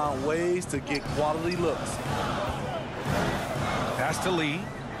 he's found ways to get quality looks. Pass to Lee.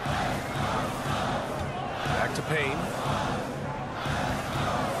 Back to Payne.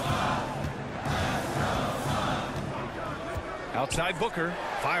 Outside Booker.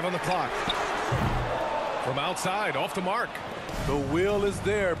 5 on the clock. From outside, off the mark. The will is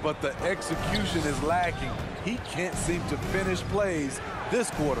there, but the execution is lacking. He can't seem to finish plays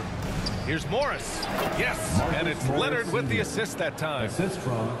this quarter. Here's Morris. Yes, and it's Leonard with the assist that time. Assist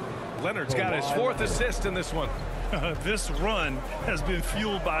from Leonard's got his 4th assist in this one. This run has been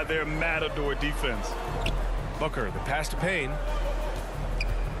fueled by their matador defense. Booker, the pass to Payne.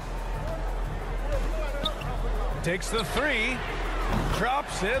 Takes the 3.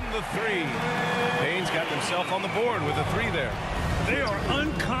 Drops in the 3. Payne's got himself on the board with a 3 there. They are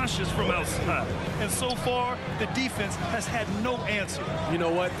unconscious from outside, and so far the defense has had no answer. You know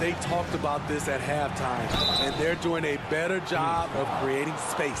what? They talked about this at halftime, and they're doing a better job of creating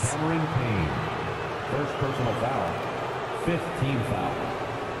space. Cameron Payne. First personal foul. 5th team foul.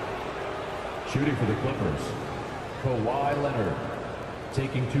 Shooting for the Clippers. Kawhi Leonard.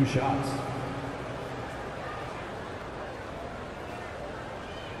 Taking 2 shots.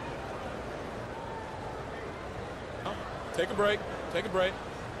 Take a break. Take a break.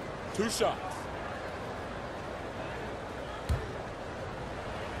 2 shots.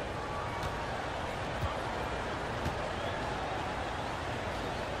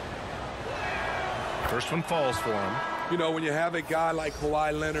 First one falls for him. You know, when you have a guy like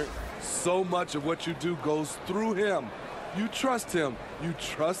Kawhi Leonard, so much of what you do goes through him. You trust him. You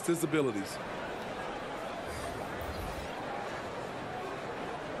trust his abilities.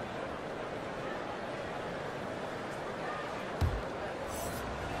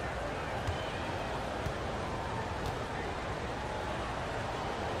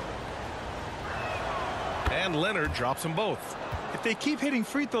 And Leonard drops them both. If they keep hitting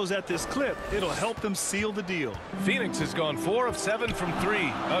free throws at this clip, it'll help them seal the deal. Phoenix has gone 4 of 7 from 3.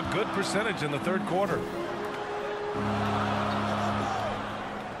 A good percentage in the 3rd quarter.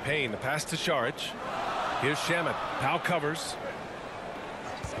 Payne, the pass to Saric. Here's Shamet. Powell covers.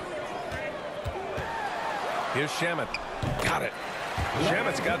 Here's Shamet. Got it.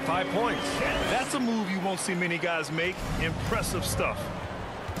 Shamet's got 5 points. That's a move you won't see many guys make. Impressive stuff.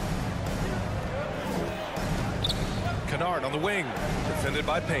 Kennard on the wing. Defended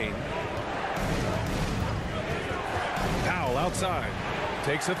by Payne. Powell outside.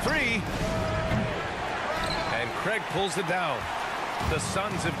 Takes a 3. And Craig pulls it down. The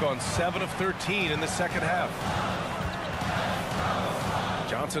Suns have gone 7 of 13 in the 2nd half.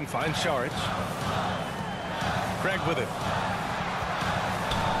 Johnson finds Saric. Craig with it.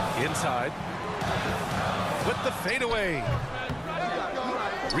 Inside. With the fadeaway.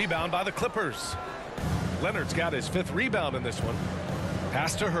 Rebound by the Clippers. Leonard's got his 5th rebound in this one.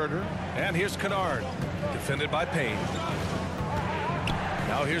 Pass to Herter. And here's Kennard. Defended by Payne.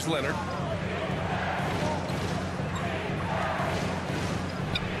 Now here's Leonard.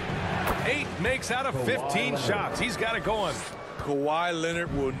 Eight makes out of 15 shots. He's got it going. Kawhi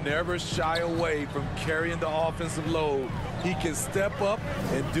Leonard will never shy away from carrying the offensive load. He can step up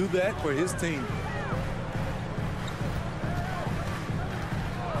and do that for his team.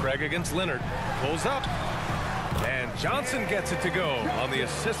 Craig against Leonard. Pulls up. And Johnson gets it to go on the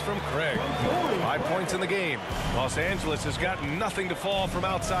assist from Craig. 5 points in the game. Los Angeles has got nothing to fall from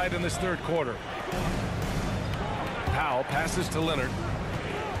outside in this third quarter. Powell passes to Leonard.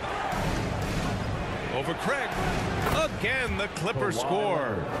 Over Craig. Again, the Clippers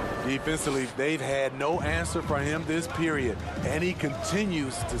score. Defensively, they've had no answer for him this period, and he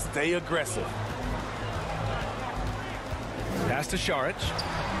continues to stay aggressive. Pass to Saric.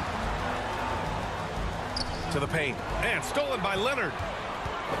 To the paint. And stolen by Leonard.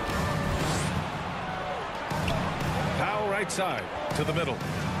 Powell right side. To the middle.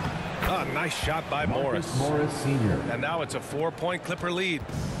 A nice shot by Morris. Morris Sr. And now it's a 4-point Clipper lead.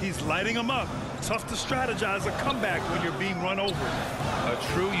 He's lighting them up. Tough to strategize a comeback when you're being run over. A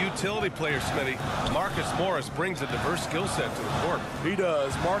true utility player, Smitty. Marcus Morris brings a diverse skill set to the court. He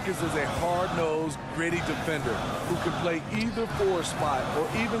does. Marcus is a hard-nosed, gritty defender who can play either forward spot or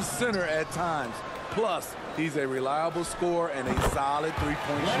even center at times. Plus, he's a reliable scorer and a solid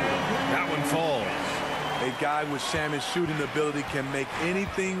three-point shooter. That one falls. A guy with Shaman's shooting ability can make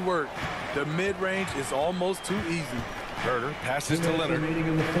anything work. The mid-range is almost too easy. Herter passes to Leonard. Remaining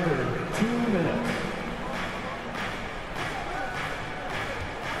in the third. 2 minutes.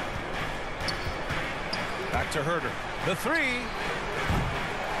 Back to Herter. The three.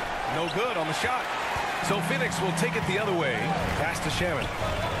 No good on the shot. So Phoenix will take it the other way. Pass to Shaman.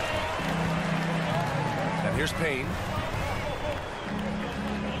 And here's Payne.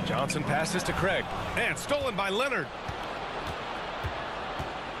 Johnson passes to Craig. And stolen by Leonard.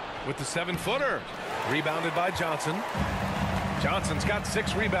 With the 7-footer. Rebounded by Johnson. Johnson's got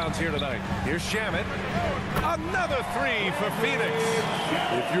 6 rebounds here tonight. Here's Shaman. Another three for Phoenix.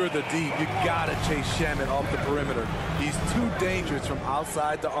 If you're the D, you gotta chase Shaman off the perimeter. He's too dangerous from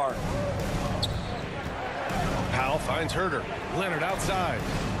outside the arc. Powell finds Herter. Leonard outside.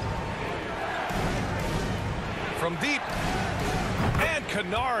 From deep. And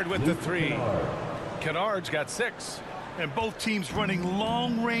Kennard with the three. Kennard's got 6. And both teams running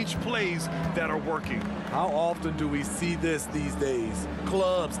long-range plays that are working. How often do we see this these days?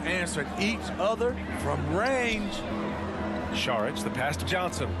 Clubs answering each other from range. Saric, the pass to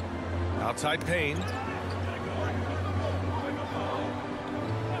Johnson. Outside Payne.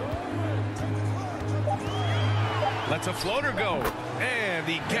 Lets a floater go. And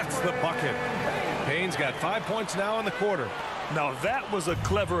he gets the bucket. Payne's got 5 points now in the quarter. Now that was a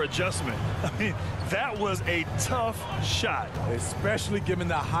clever adjustment. I mean, that was a tough shot. Especially given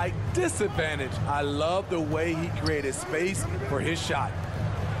the height disadvantage. I love the way he created space for his shot.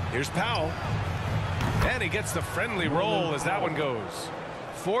 Here's Powell. And he gets the friendly roll as that one goes.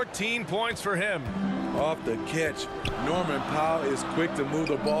 14 points for him. Off the catch, Norman Powell is quick to move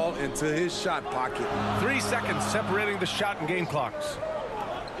the ball into his shot pocket. 3 seconds separating the shot and game clocks.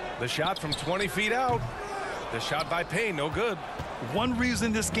 The shot from 20 feet out. The shot by Payne, no good. One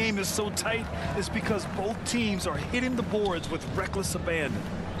reason this game is so tight is because both teams are hitting the boards with reckless abandon.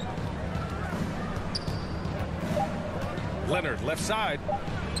 Leonard, left side.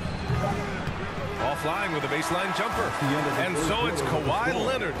 Offline with a baseline jumper. And so it's Kawhi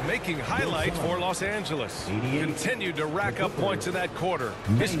Leonard making highlights for Los Angeles. Continued to rack up points in that quarter.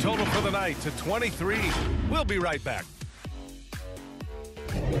 His total for the night to 23. We'll be right back.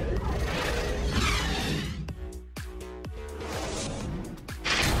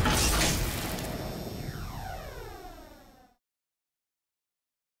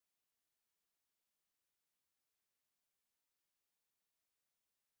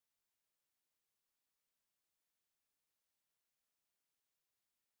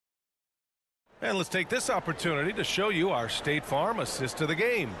 And let's take this opportunity to show you our State Farm assist to the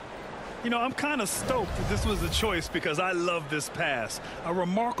game. You know, I'm kind of stoked that this was a choice because I love this pass. A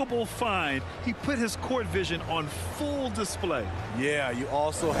remarkable find. He put his court vision on full display. Yeah, you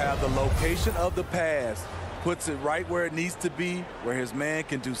also have the location of the pass. Puts it right where it needs to be, where his man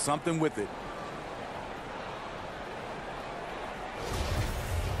can do something with it.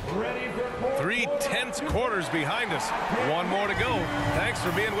 Three tense quarters behind us. One more to go. Thanks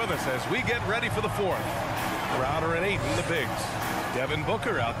for being with us as we get ready for the fourth. Crowder and Ayton, the bigs. Devin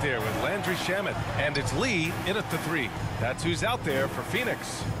Booker out there with Landry Shamet. And it's Lee in at the 3. That's who's out there for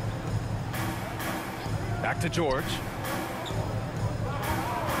Phoenix. Back to George.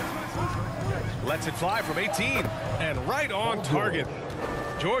 Lets it fly from 18. And right on target.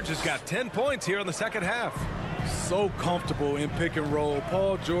 George has got 10 points here in the second half. So comfortable in pick and roll.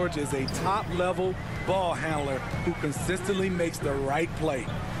 Paul George is a top-level ball handler who consistently makes the right play.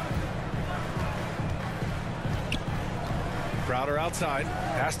 Crowder outside.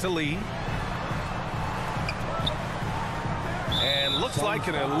 Pass to Lee. And looks like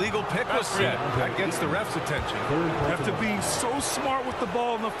an illegal pick was set. That gets the ref's attention. Have to be so smart with the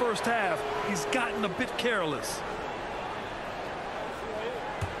ball in the first half. He's gotten a bit careless.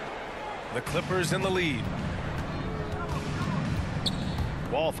 The Clippers in the lead.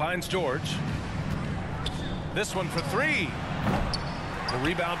 Wall finds George. This one for three. The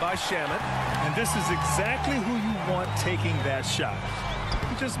rebound by Shamet. And this is exactly who you want taking that shot.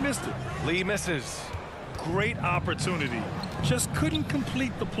 He just missed it. Lee misses. Great opportunity. Just couldn't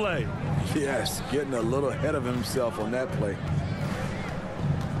complete the play. Yes, getting a little ahead of himself on that play.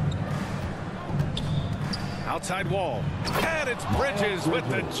 Outside Wall. And it's Bridges with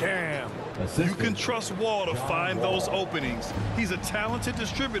the jam. You can trust Wall to find those openings. He's a talented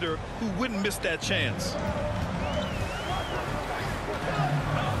distributor who wouldn't miss that chance.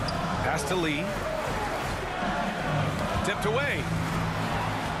 Pass to Lee. Tipped away.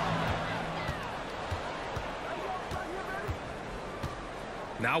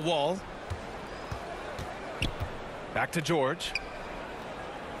 Now Wall. Back to George.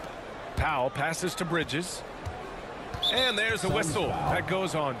 Powell passes to Bridges. And there's a whistle. That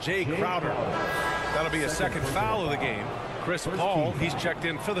goes on Jay Crowder. That'll be a second foul of the game. Chris Paul, he's checked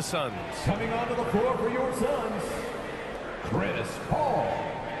in for the Suns. Coming onto the floor for your Suns, Chris Paul.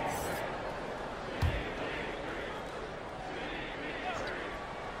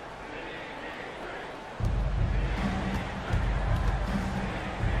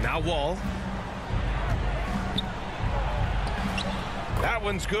 Now Wall. That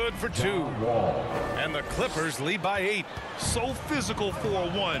one's good for two. And the Clippers lead by 8. So physical for a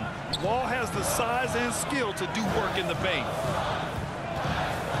one. Wall has the size and skill to do work in the paint.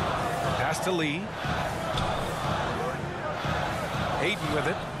 Pass to Lee. Hayden with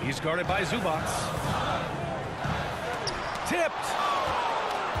it. He's guarded by Zubac. Tipped.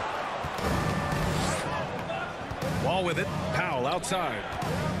 Wall with it. Powell outside.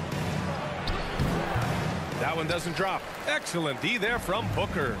 That one doesn't drop. Excellent D there from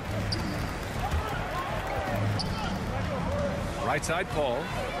Booker. Right side Paul.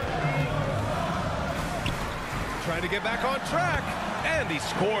 Trying to get back on track. And he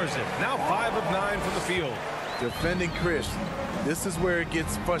scores it. Now 5 of 9 from the field. Defending Chris. This is where it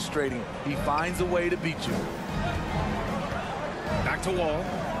gets frustrating. He finds a way to beat you. Back to Wall.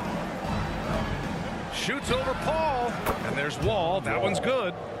 Shoots over Paul. And there's Wall. That one's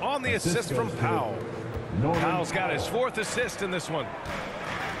good. On the assist from Powell. Powell's got his 4th assist in this one.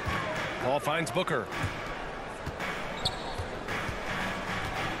 Paul finds Booker.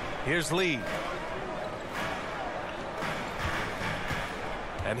 Here's Lee.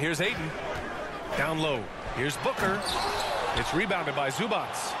 And here's Ayton. Down low. Here's Booker. It's rebounded by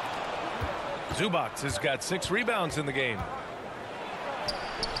Zubac. Zubac has got 6 rebounds in the game.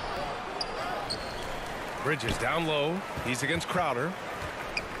 Bridges down low. He's against Crowder.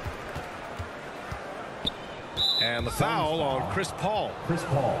 And the foul on Chris Paul.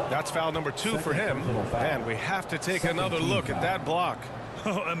 That's foul number 2 for him. And we have to take another look at that block.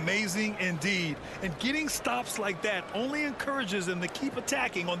 Oh, amazing indeed. And getting stops like that only encourages them to keep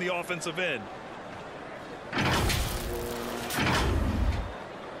attacking on the offensive end.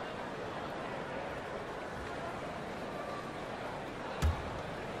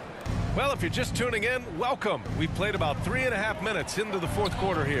 Well, if you're just tuning in, welcome. We've played about 3.5 minutes into the 4th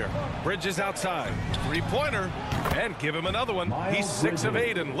quarter here. Bridges outside. 3-pointer. And give him another one. He's 6 of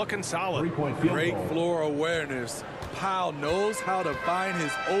 8 and looking solid. Great floor awareness. Powell knows how to find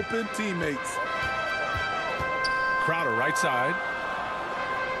his open teammates. Crowder right side.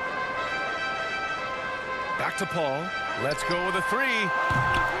 Back to Paul. Let's go with a 3.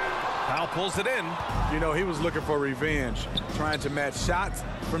 Powell pulls it in. You know, he was looking for revenge, trying to match shots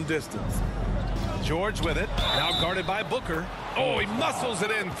from distance. George with it. Now guarded by Booker. Oh, he muscles it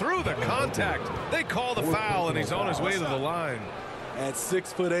in through the contact. They call the foul, and he's on his way to the line. At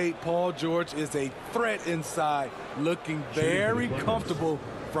 6'8", Paul George is a threat inside, looking very comfortable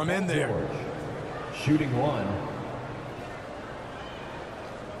from in there. Shooting 1.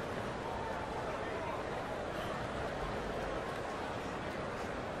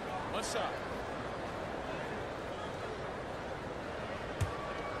 What's up?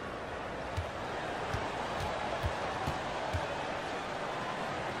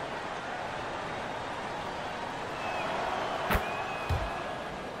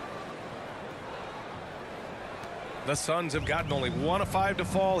 The Suns have gotten only 1 of 5 to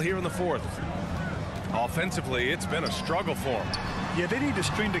fall here in the 4th. Offensively, it's been a struggle for him. Yeah, they need to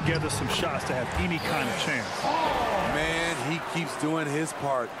string together some shots to have any kind of chance. Man, he keeps doing his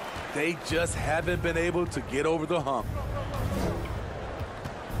part. They just haven't been able to get over the hump.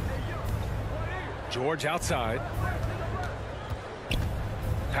 George outside.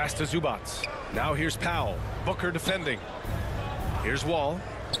 Pass to Zubats. Now here's Powell. Booker defending. Here's Wall.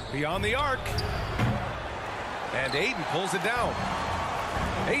 Beyond the arc. And Ayton pulls it down.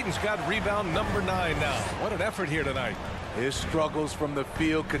 Ayton's got rebound number 9 now. What an effort here tonight. His struggles from the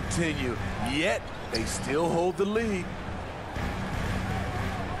field continue, yet they still hold the lead.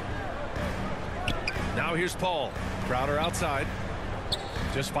 Now here's Paul. Crowder outside.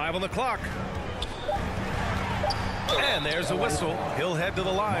 Just 5 on the clock. And there's a whistle. He'll head to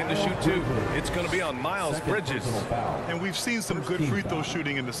the line to shoot 2. It's going to be on Miles Bridges. And we've seen some good free throw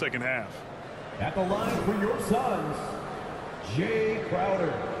shooting in the second half. At the line for your Suns, Jay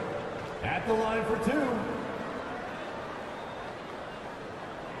Crowder. At the line for 2.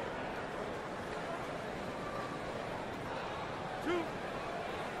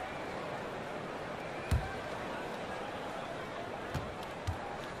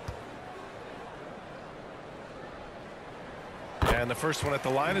 And the first one at the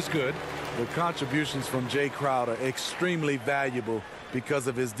line is good. The contributions from Jay Crowder extremely valuable because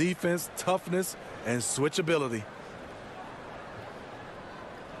of his defense, toughness, and switchability.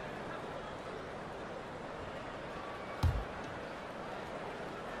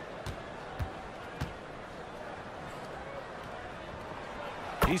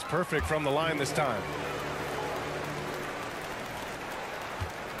 He's perfect from the line this time.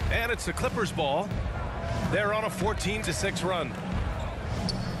 And it's the Clippers ball. They're on a 14-6 run.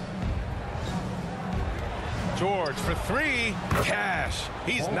 George for 3. Cash.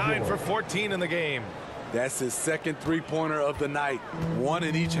 He's 9 for 14 in the game. That's his second three-pointer of the night, 1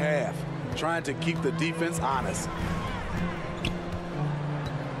 in each half, trying to keep the defense honest.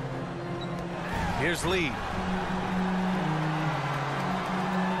 Here's Lee.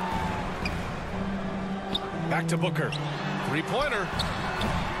 Back to Booker. 3-pointer.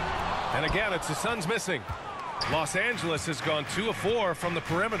 And again, it's the Suns missing. Los Angeles has gone 2 of 4 from the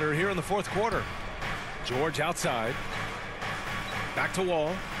perimeter here in the fourth quarter. George outside. Back to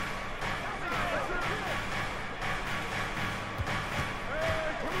Wall.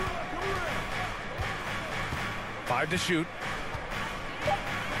 Five to shoot.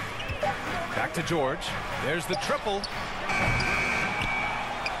 Back to George. There's the triple.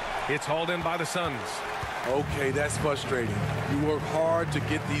 It's hauled in by the Suns. Okay, that's frustrating. You work hard to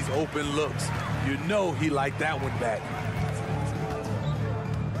get these open looks. You know he liked that one back.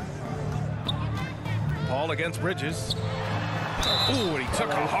 Paul against Bridges. Ooh, and he took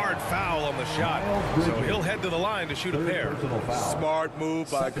a hard foul on the shot. So he'll head to the line to shoot a pair. Smart move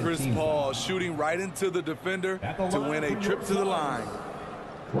by Chris Paul, shooting right into the defender to win a trip to the line.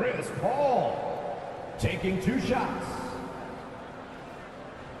 Chris Paul taking 2 shots.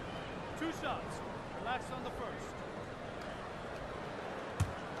 2 shots. Relax on the first.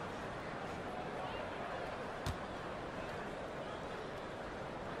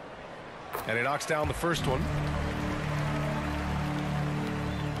 And he knocks down the first one.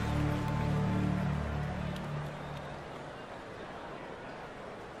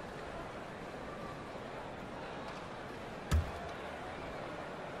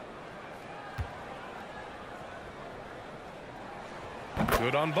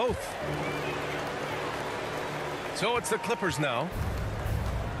 Good on both. So it's the Clippers now.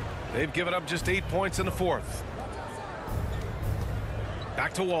 They've given up just 8 points in the fourth.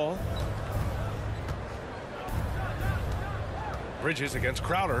 Back to Wall. Bridges against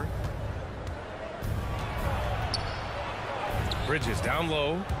Crowder. Bridges down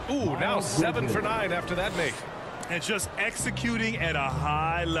low. Ooh, now 7 for 9 after that make. And just executing at a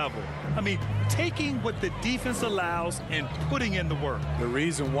high level. I mean, taking what the defense allows and putting in the work. The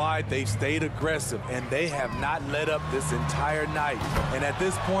reason why they stayed aggressive, and they have not let up this entire night. And at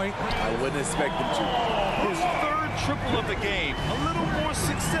this point, I wouldn't expect them to. His 3rd triple of the game. A little more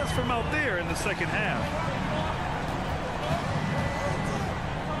success from out there in the second half.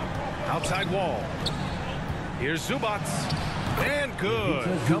 Outside Wall. Here's Zubats. And good.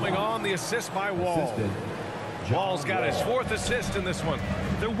 Coming on the assist by Wall. Wall's got his 4th assist in this one.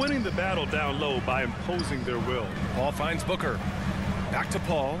 They're winning the battle down low by imposing their will. Paul finds Booker. Back to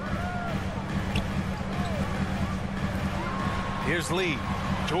Paul. Here's Lee.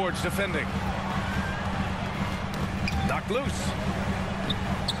 George defending. Knocked loose.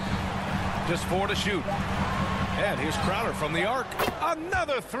 Just 4 to shoot. And here's Crowder from the arc.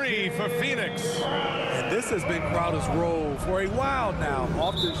 Another three for Phoenix. And this has been Crowder's role for a while now.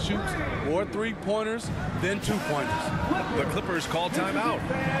 Often shoots more three-pointers than two-pointers. The Clippers call timeout.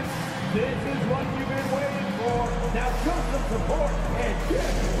 This is what you've been waiting for. Now show some support and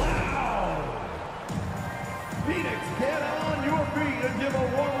get loud. Phoenix, get on your feet and give a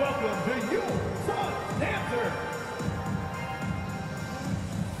warm welcome to your Suns Dancer.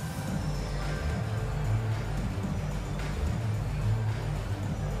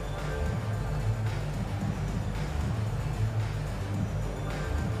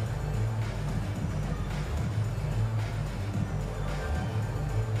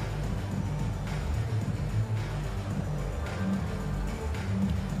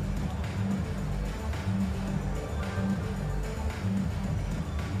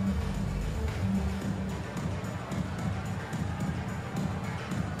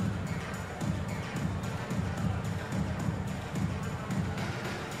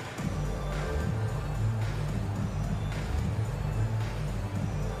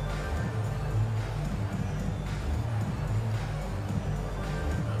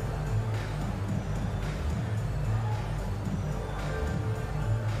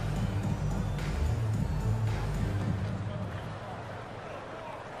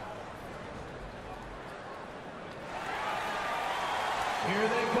 Here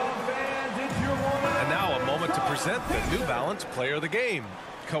they come, fans. It's your moment. And now a moment to present the New Balance Player of the Game,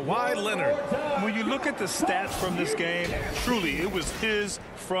 Kawhi Leonard. When you look at the stats from this game, truly, it was his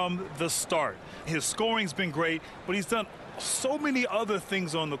from the start. His scoring's been great, but he's done so many other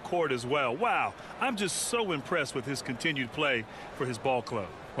things on the court as well. Wow, I'm just so impressed with his continued play for his ball club.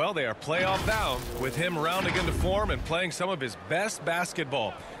 Well, they are playoff bound with him rounding into form and playing some of his best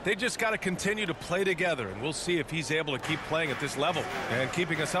basketball. They just got to continue to play together, and we'll see if he's able to keep playing at this level. And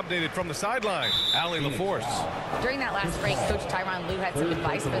keeping us updated from the sideline, Allie LaForce. During that last break, Coach Tyronn Lue had some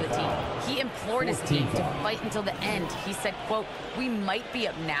advice for the team. He implored his team to fight until the end. He said, quote, "We might be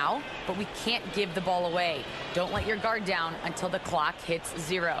up now, but we can't give the ball away. Don't let your guard down until the clock hits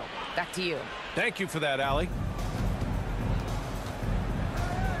 0. Back to you. Thank you for that, Allie.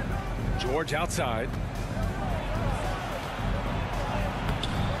 George outside.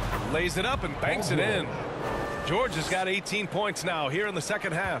 Lays it up and banks it in. George has got 18 points now here in the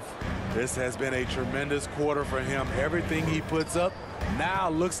second half. This has been a tremendous quarter for him. Everything he puts up now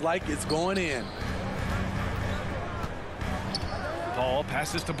looks like it's going in. Paul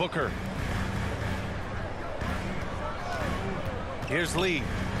passes to Booker. Here's Lee.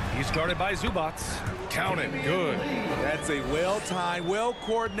 He's guarded by Zubats. Count it. Good. That's a well-timed,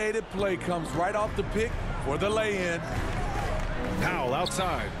 well-coordinated play. Comes right off the pick for the lay-in. Powell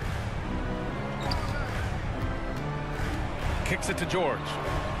outside. Kicks it to George.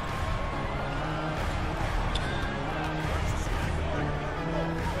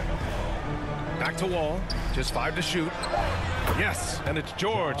 Back to Wall. Just 5 to shoot. Yes, and it's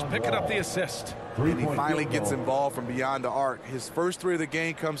George picking up the assist. And he finally gets involved from beyond the arc. His first 3 of the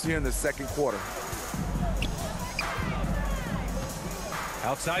game comes here in the second quarter.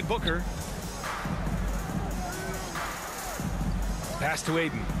 Outside Booker. Pass to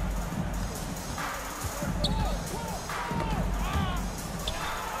Aiden.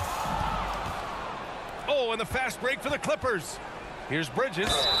 Oh, and the fast break for the Clippers. Here's Bridges.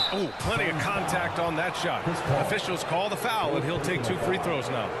 Oh, plenty of contact on that shot. Officials call the foul, and he'll take 2 free throws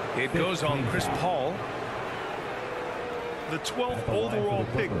now. It goes on Chris Paul. The 12th overall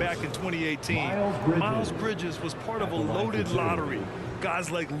pick back in 2018. Miles Bridges was part of a loaded lottery.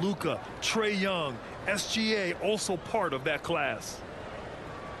 Guys like Luka, Trae Young, SGA also part of that class.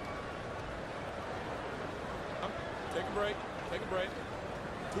 Take a break. Take a break.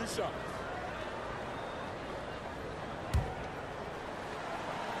 2 shots.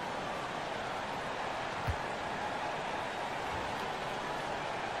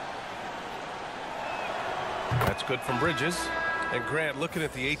 That's good from Bridges. And Grant, looking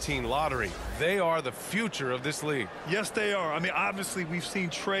at the 18 lottery, they are the future of this league. Yes, they are. I mean, obviously, we've seen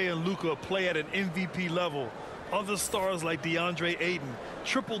Trae and Luka play at an MVP level. Other stars like DeAndre Ayton,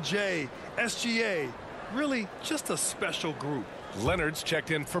 Triple J, SGA, really just a special group. Leonard's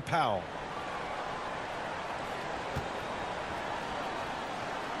checked in for Powell.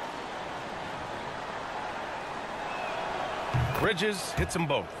 Bridges hits them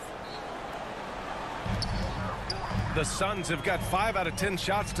both. The Suns have got 5 out of 10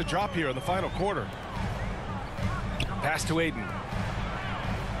 shots to drop here in the final quarter. Pass to Aiden.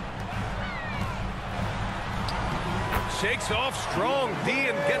 Shakes off strong D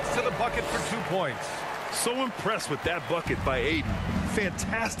and gets to the bucket for 2 points. So impressed with that bucket by Aiden.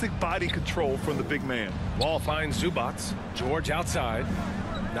 Fantastic body control from the big man. Wall finds Zubats. George outside.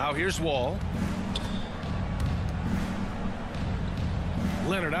 Now here's Wall.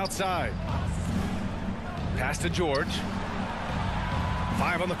 Leonard outside. Pass to George.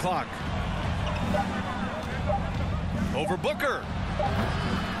 5 on the clock. Over Booker.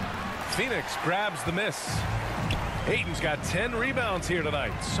 Phoenix grabs the miss. Ayton's got 10 rebounds here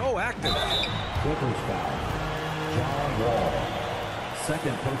tonight. So active. Clippers foul. John Wall.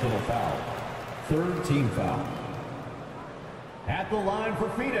 Second personal foul. Third team foul. At the line for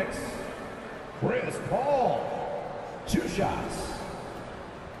Phoenix, Chris Paul. 2 shots.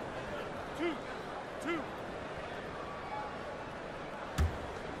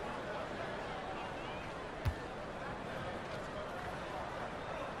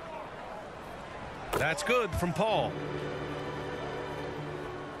 That's good from Paul.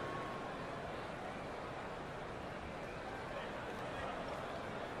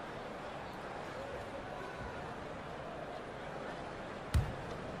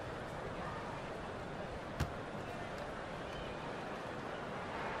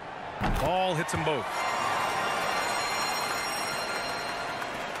 Paul hits them both.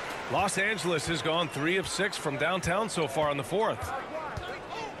 Los Angeles has gone 3 of 6 from downtown so far in the 4th.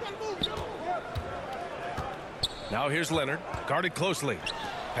 Now here's Leonard, guarded closely.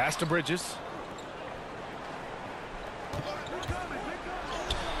 Pass to Bridges.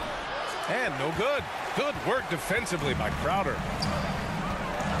 And no good. Good work defensively by Crowder.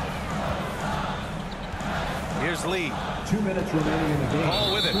 Here's Lee. 2 minutes remaining in the game.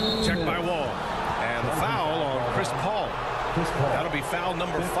 Paul with it. Checked by Wall. And the foul on Chris Paul. That'll be foul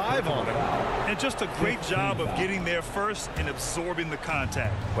number 5 on him. And just a great job of getting there first and absorbing the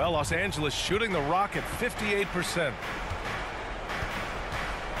contact. Well, Los Angeles shooting the rock at 58%.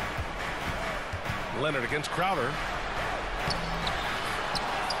 Leonard against Crowder.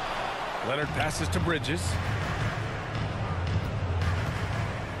 Leonard passes to Bridges.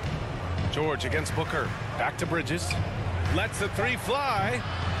 George against Booker. Back to Bridges. Lets the 3 fly.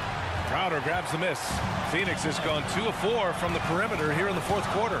 Crowder grabs the miss. Phoenix has gone 2 of 4 from the perimeter here in the 4th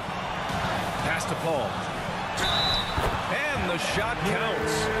quarter. Pass to Paul. And the shot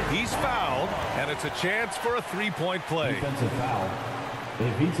counts. He's fouled, and it's a chance for a 3-point play. Defensive foul.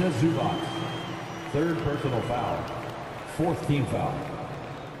 Ivica Zubac. Third personal foul. 4th team foul.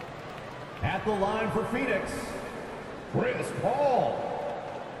 At the line for Phoenix, Chris Paul.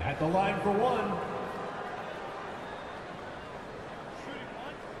 At the line for 1.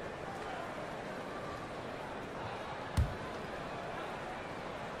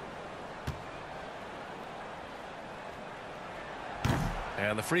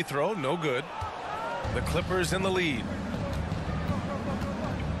 And the free throw, no good. The Clippers in the lead.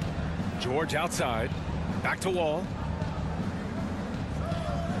 George outside. Back to Wall.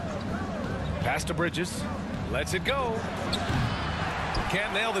 Pass to Bridges. Lets it go.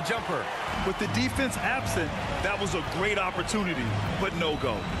 Can't nail the jumper. With the defense absent, that was a great opportunity, but no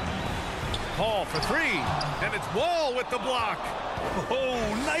go. Paul for 3. And it's Wall with the block.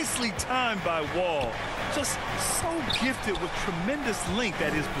 Oh, nicely timed by Wall. Just so gifted with tremendous length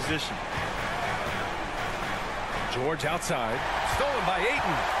at his position. George outside. Stolen by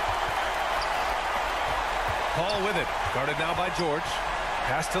Ayton. Paul with it. Guarded now by George.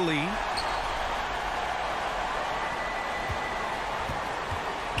 Pass to Lee.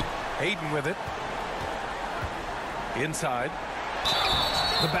 Ayton with it. Inside.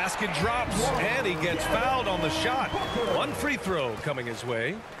 The basket drops, and he gets fouled on the shot. 1 free throw coming his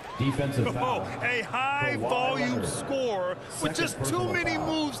way. Defensive foul. A high-volume score with just too many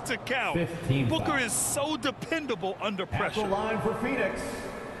moves to count. Booker is so dependable under pressure. At the line for Phoenix,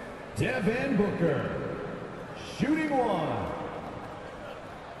 Devin Booker. Shooting 1.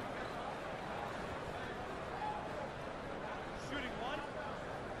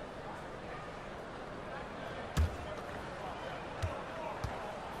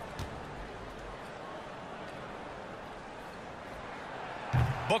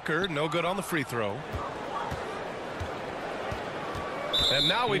 Booker, no good on the free throw. And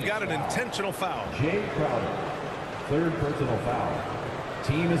now we've got an intentional foul. Jay Crowder. Third personal foul.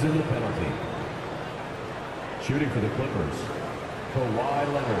 Team is in the penalty. Shooting for the Clippers,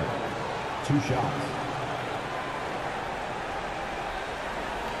 Kawhi Leonard. 2 shots.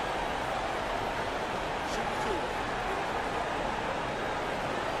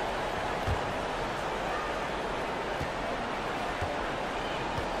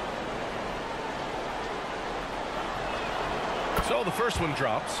 So the first one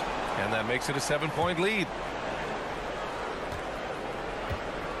drops, and that makes it a 7-point lead.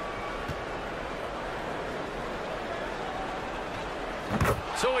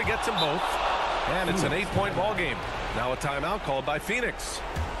 So he gets them both. And it's an 8-point ball game. Now a timeout called by Phoenix.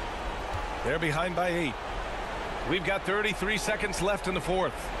 They're behind by 8. We've got 33 seconds left in the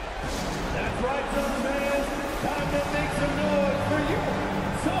fourth. That's right, Suns fans. Time to make some noise for you,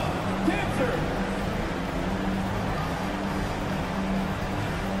 Suns dancers.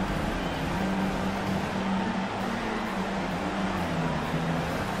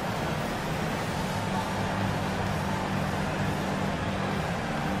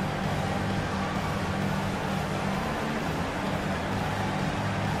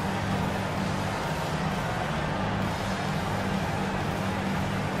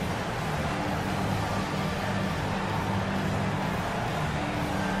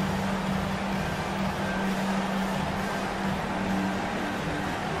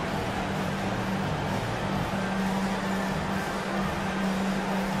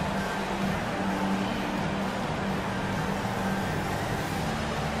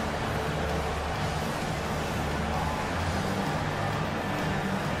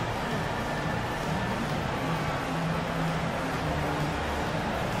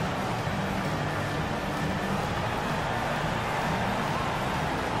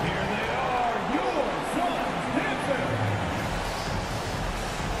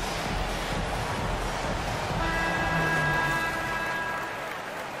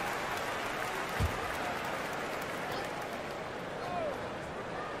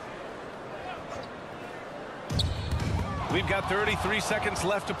 We've got 33 seconds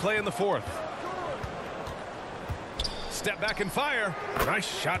left to play in the fourth. Step back and fire. Nice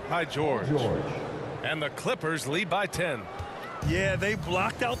shot by George. And the Clippers lead by 10. Yeah, they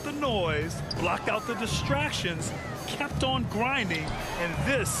blocked out the noise, blocked out the distractions, kept on grinding, and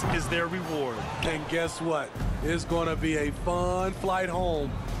this is their reward. And guess what? It's going to be a fun flight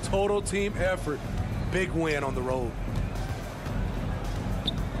home. Total team effort. Big win on the road.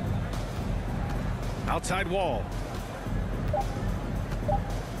 Outside wall.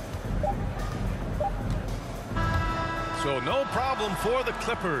 So no problem for the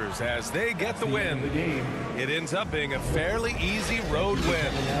Clippers as they get the win. It ends up being a fairly easy road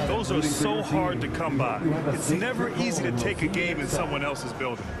win. Those are so hard to come by. It's never easy to take a game in someone else's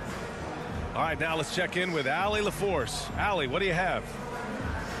building. All right, now let's check in with Allie LaForce. Allie, what do you have?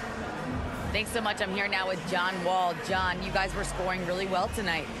 Thanks so much. I'm here now with John Wall. John, you guys were scoring really well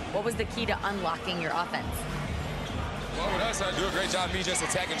tonight. What was the key to unlocking your offense? Well, with us, I do a great job me just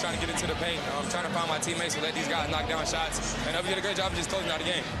attacking, trying to get into the paint. I'm trying to find my teammates to let these guys knock down shots. And we did a great job of just closing out the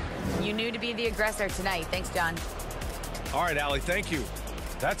game. You knew to be the aggressor tonight. Thanks, John. All right, Allie, thank you.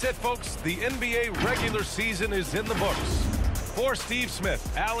 That's it, folks. The NBA regular season is in the books. For Steve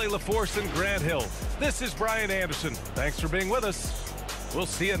Smith, Allie LaForce, and Grant Hill, this is Brian Anderson. Thanks for being with us. We'll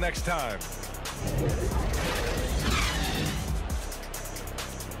see you next time.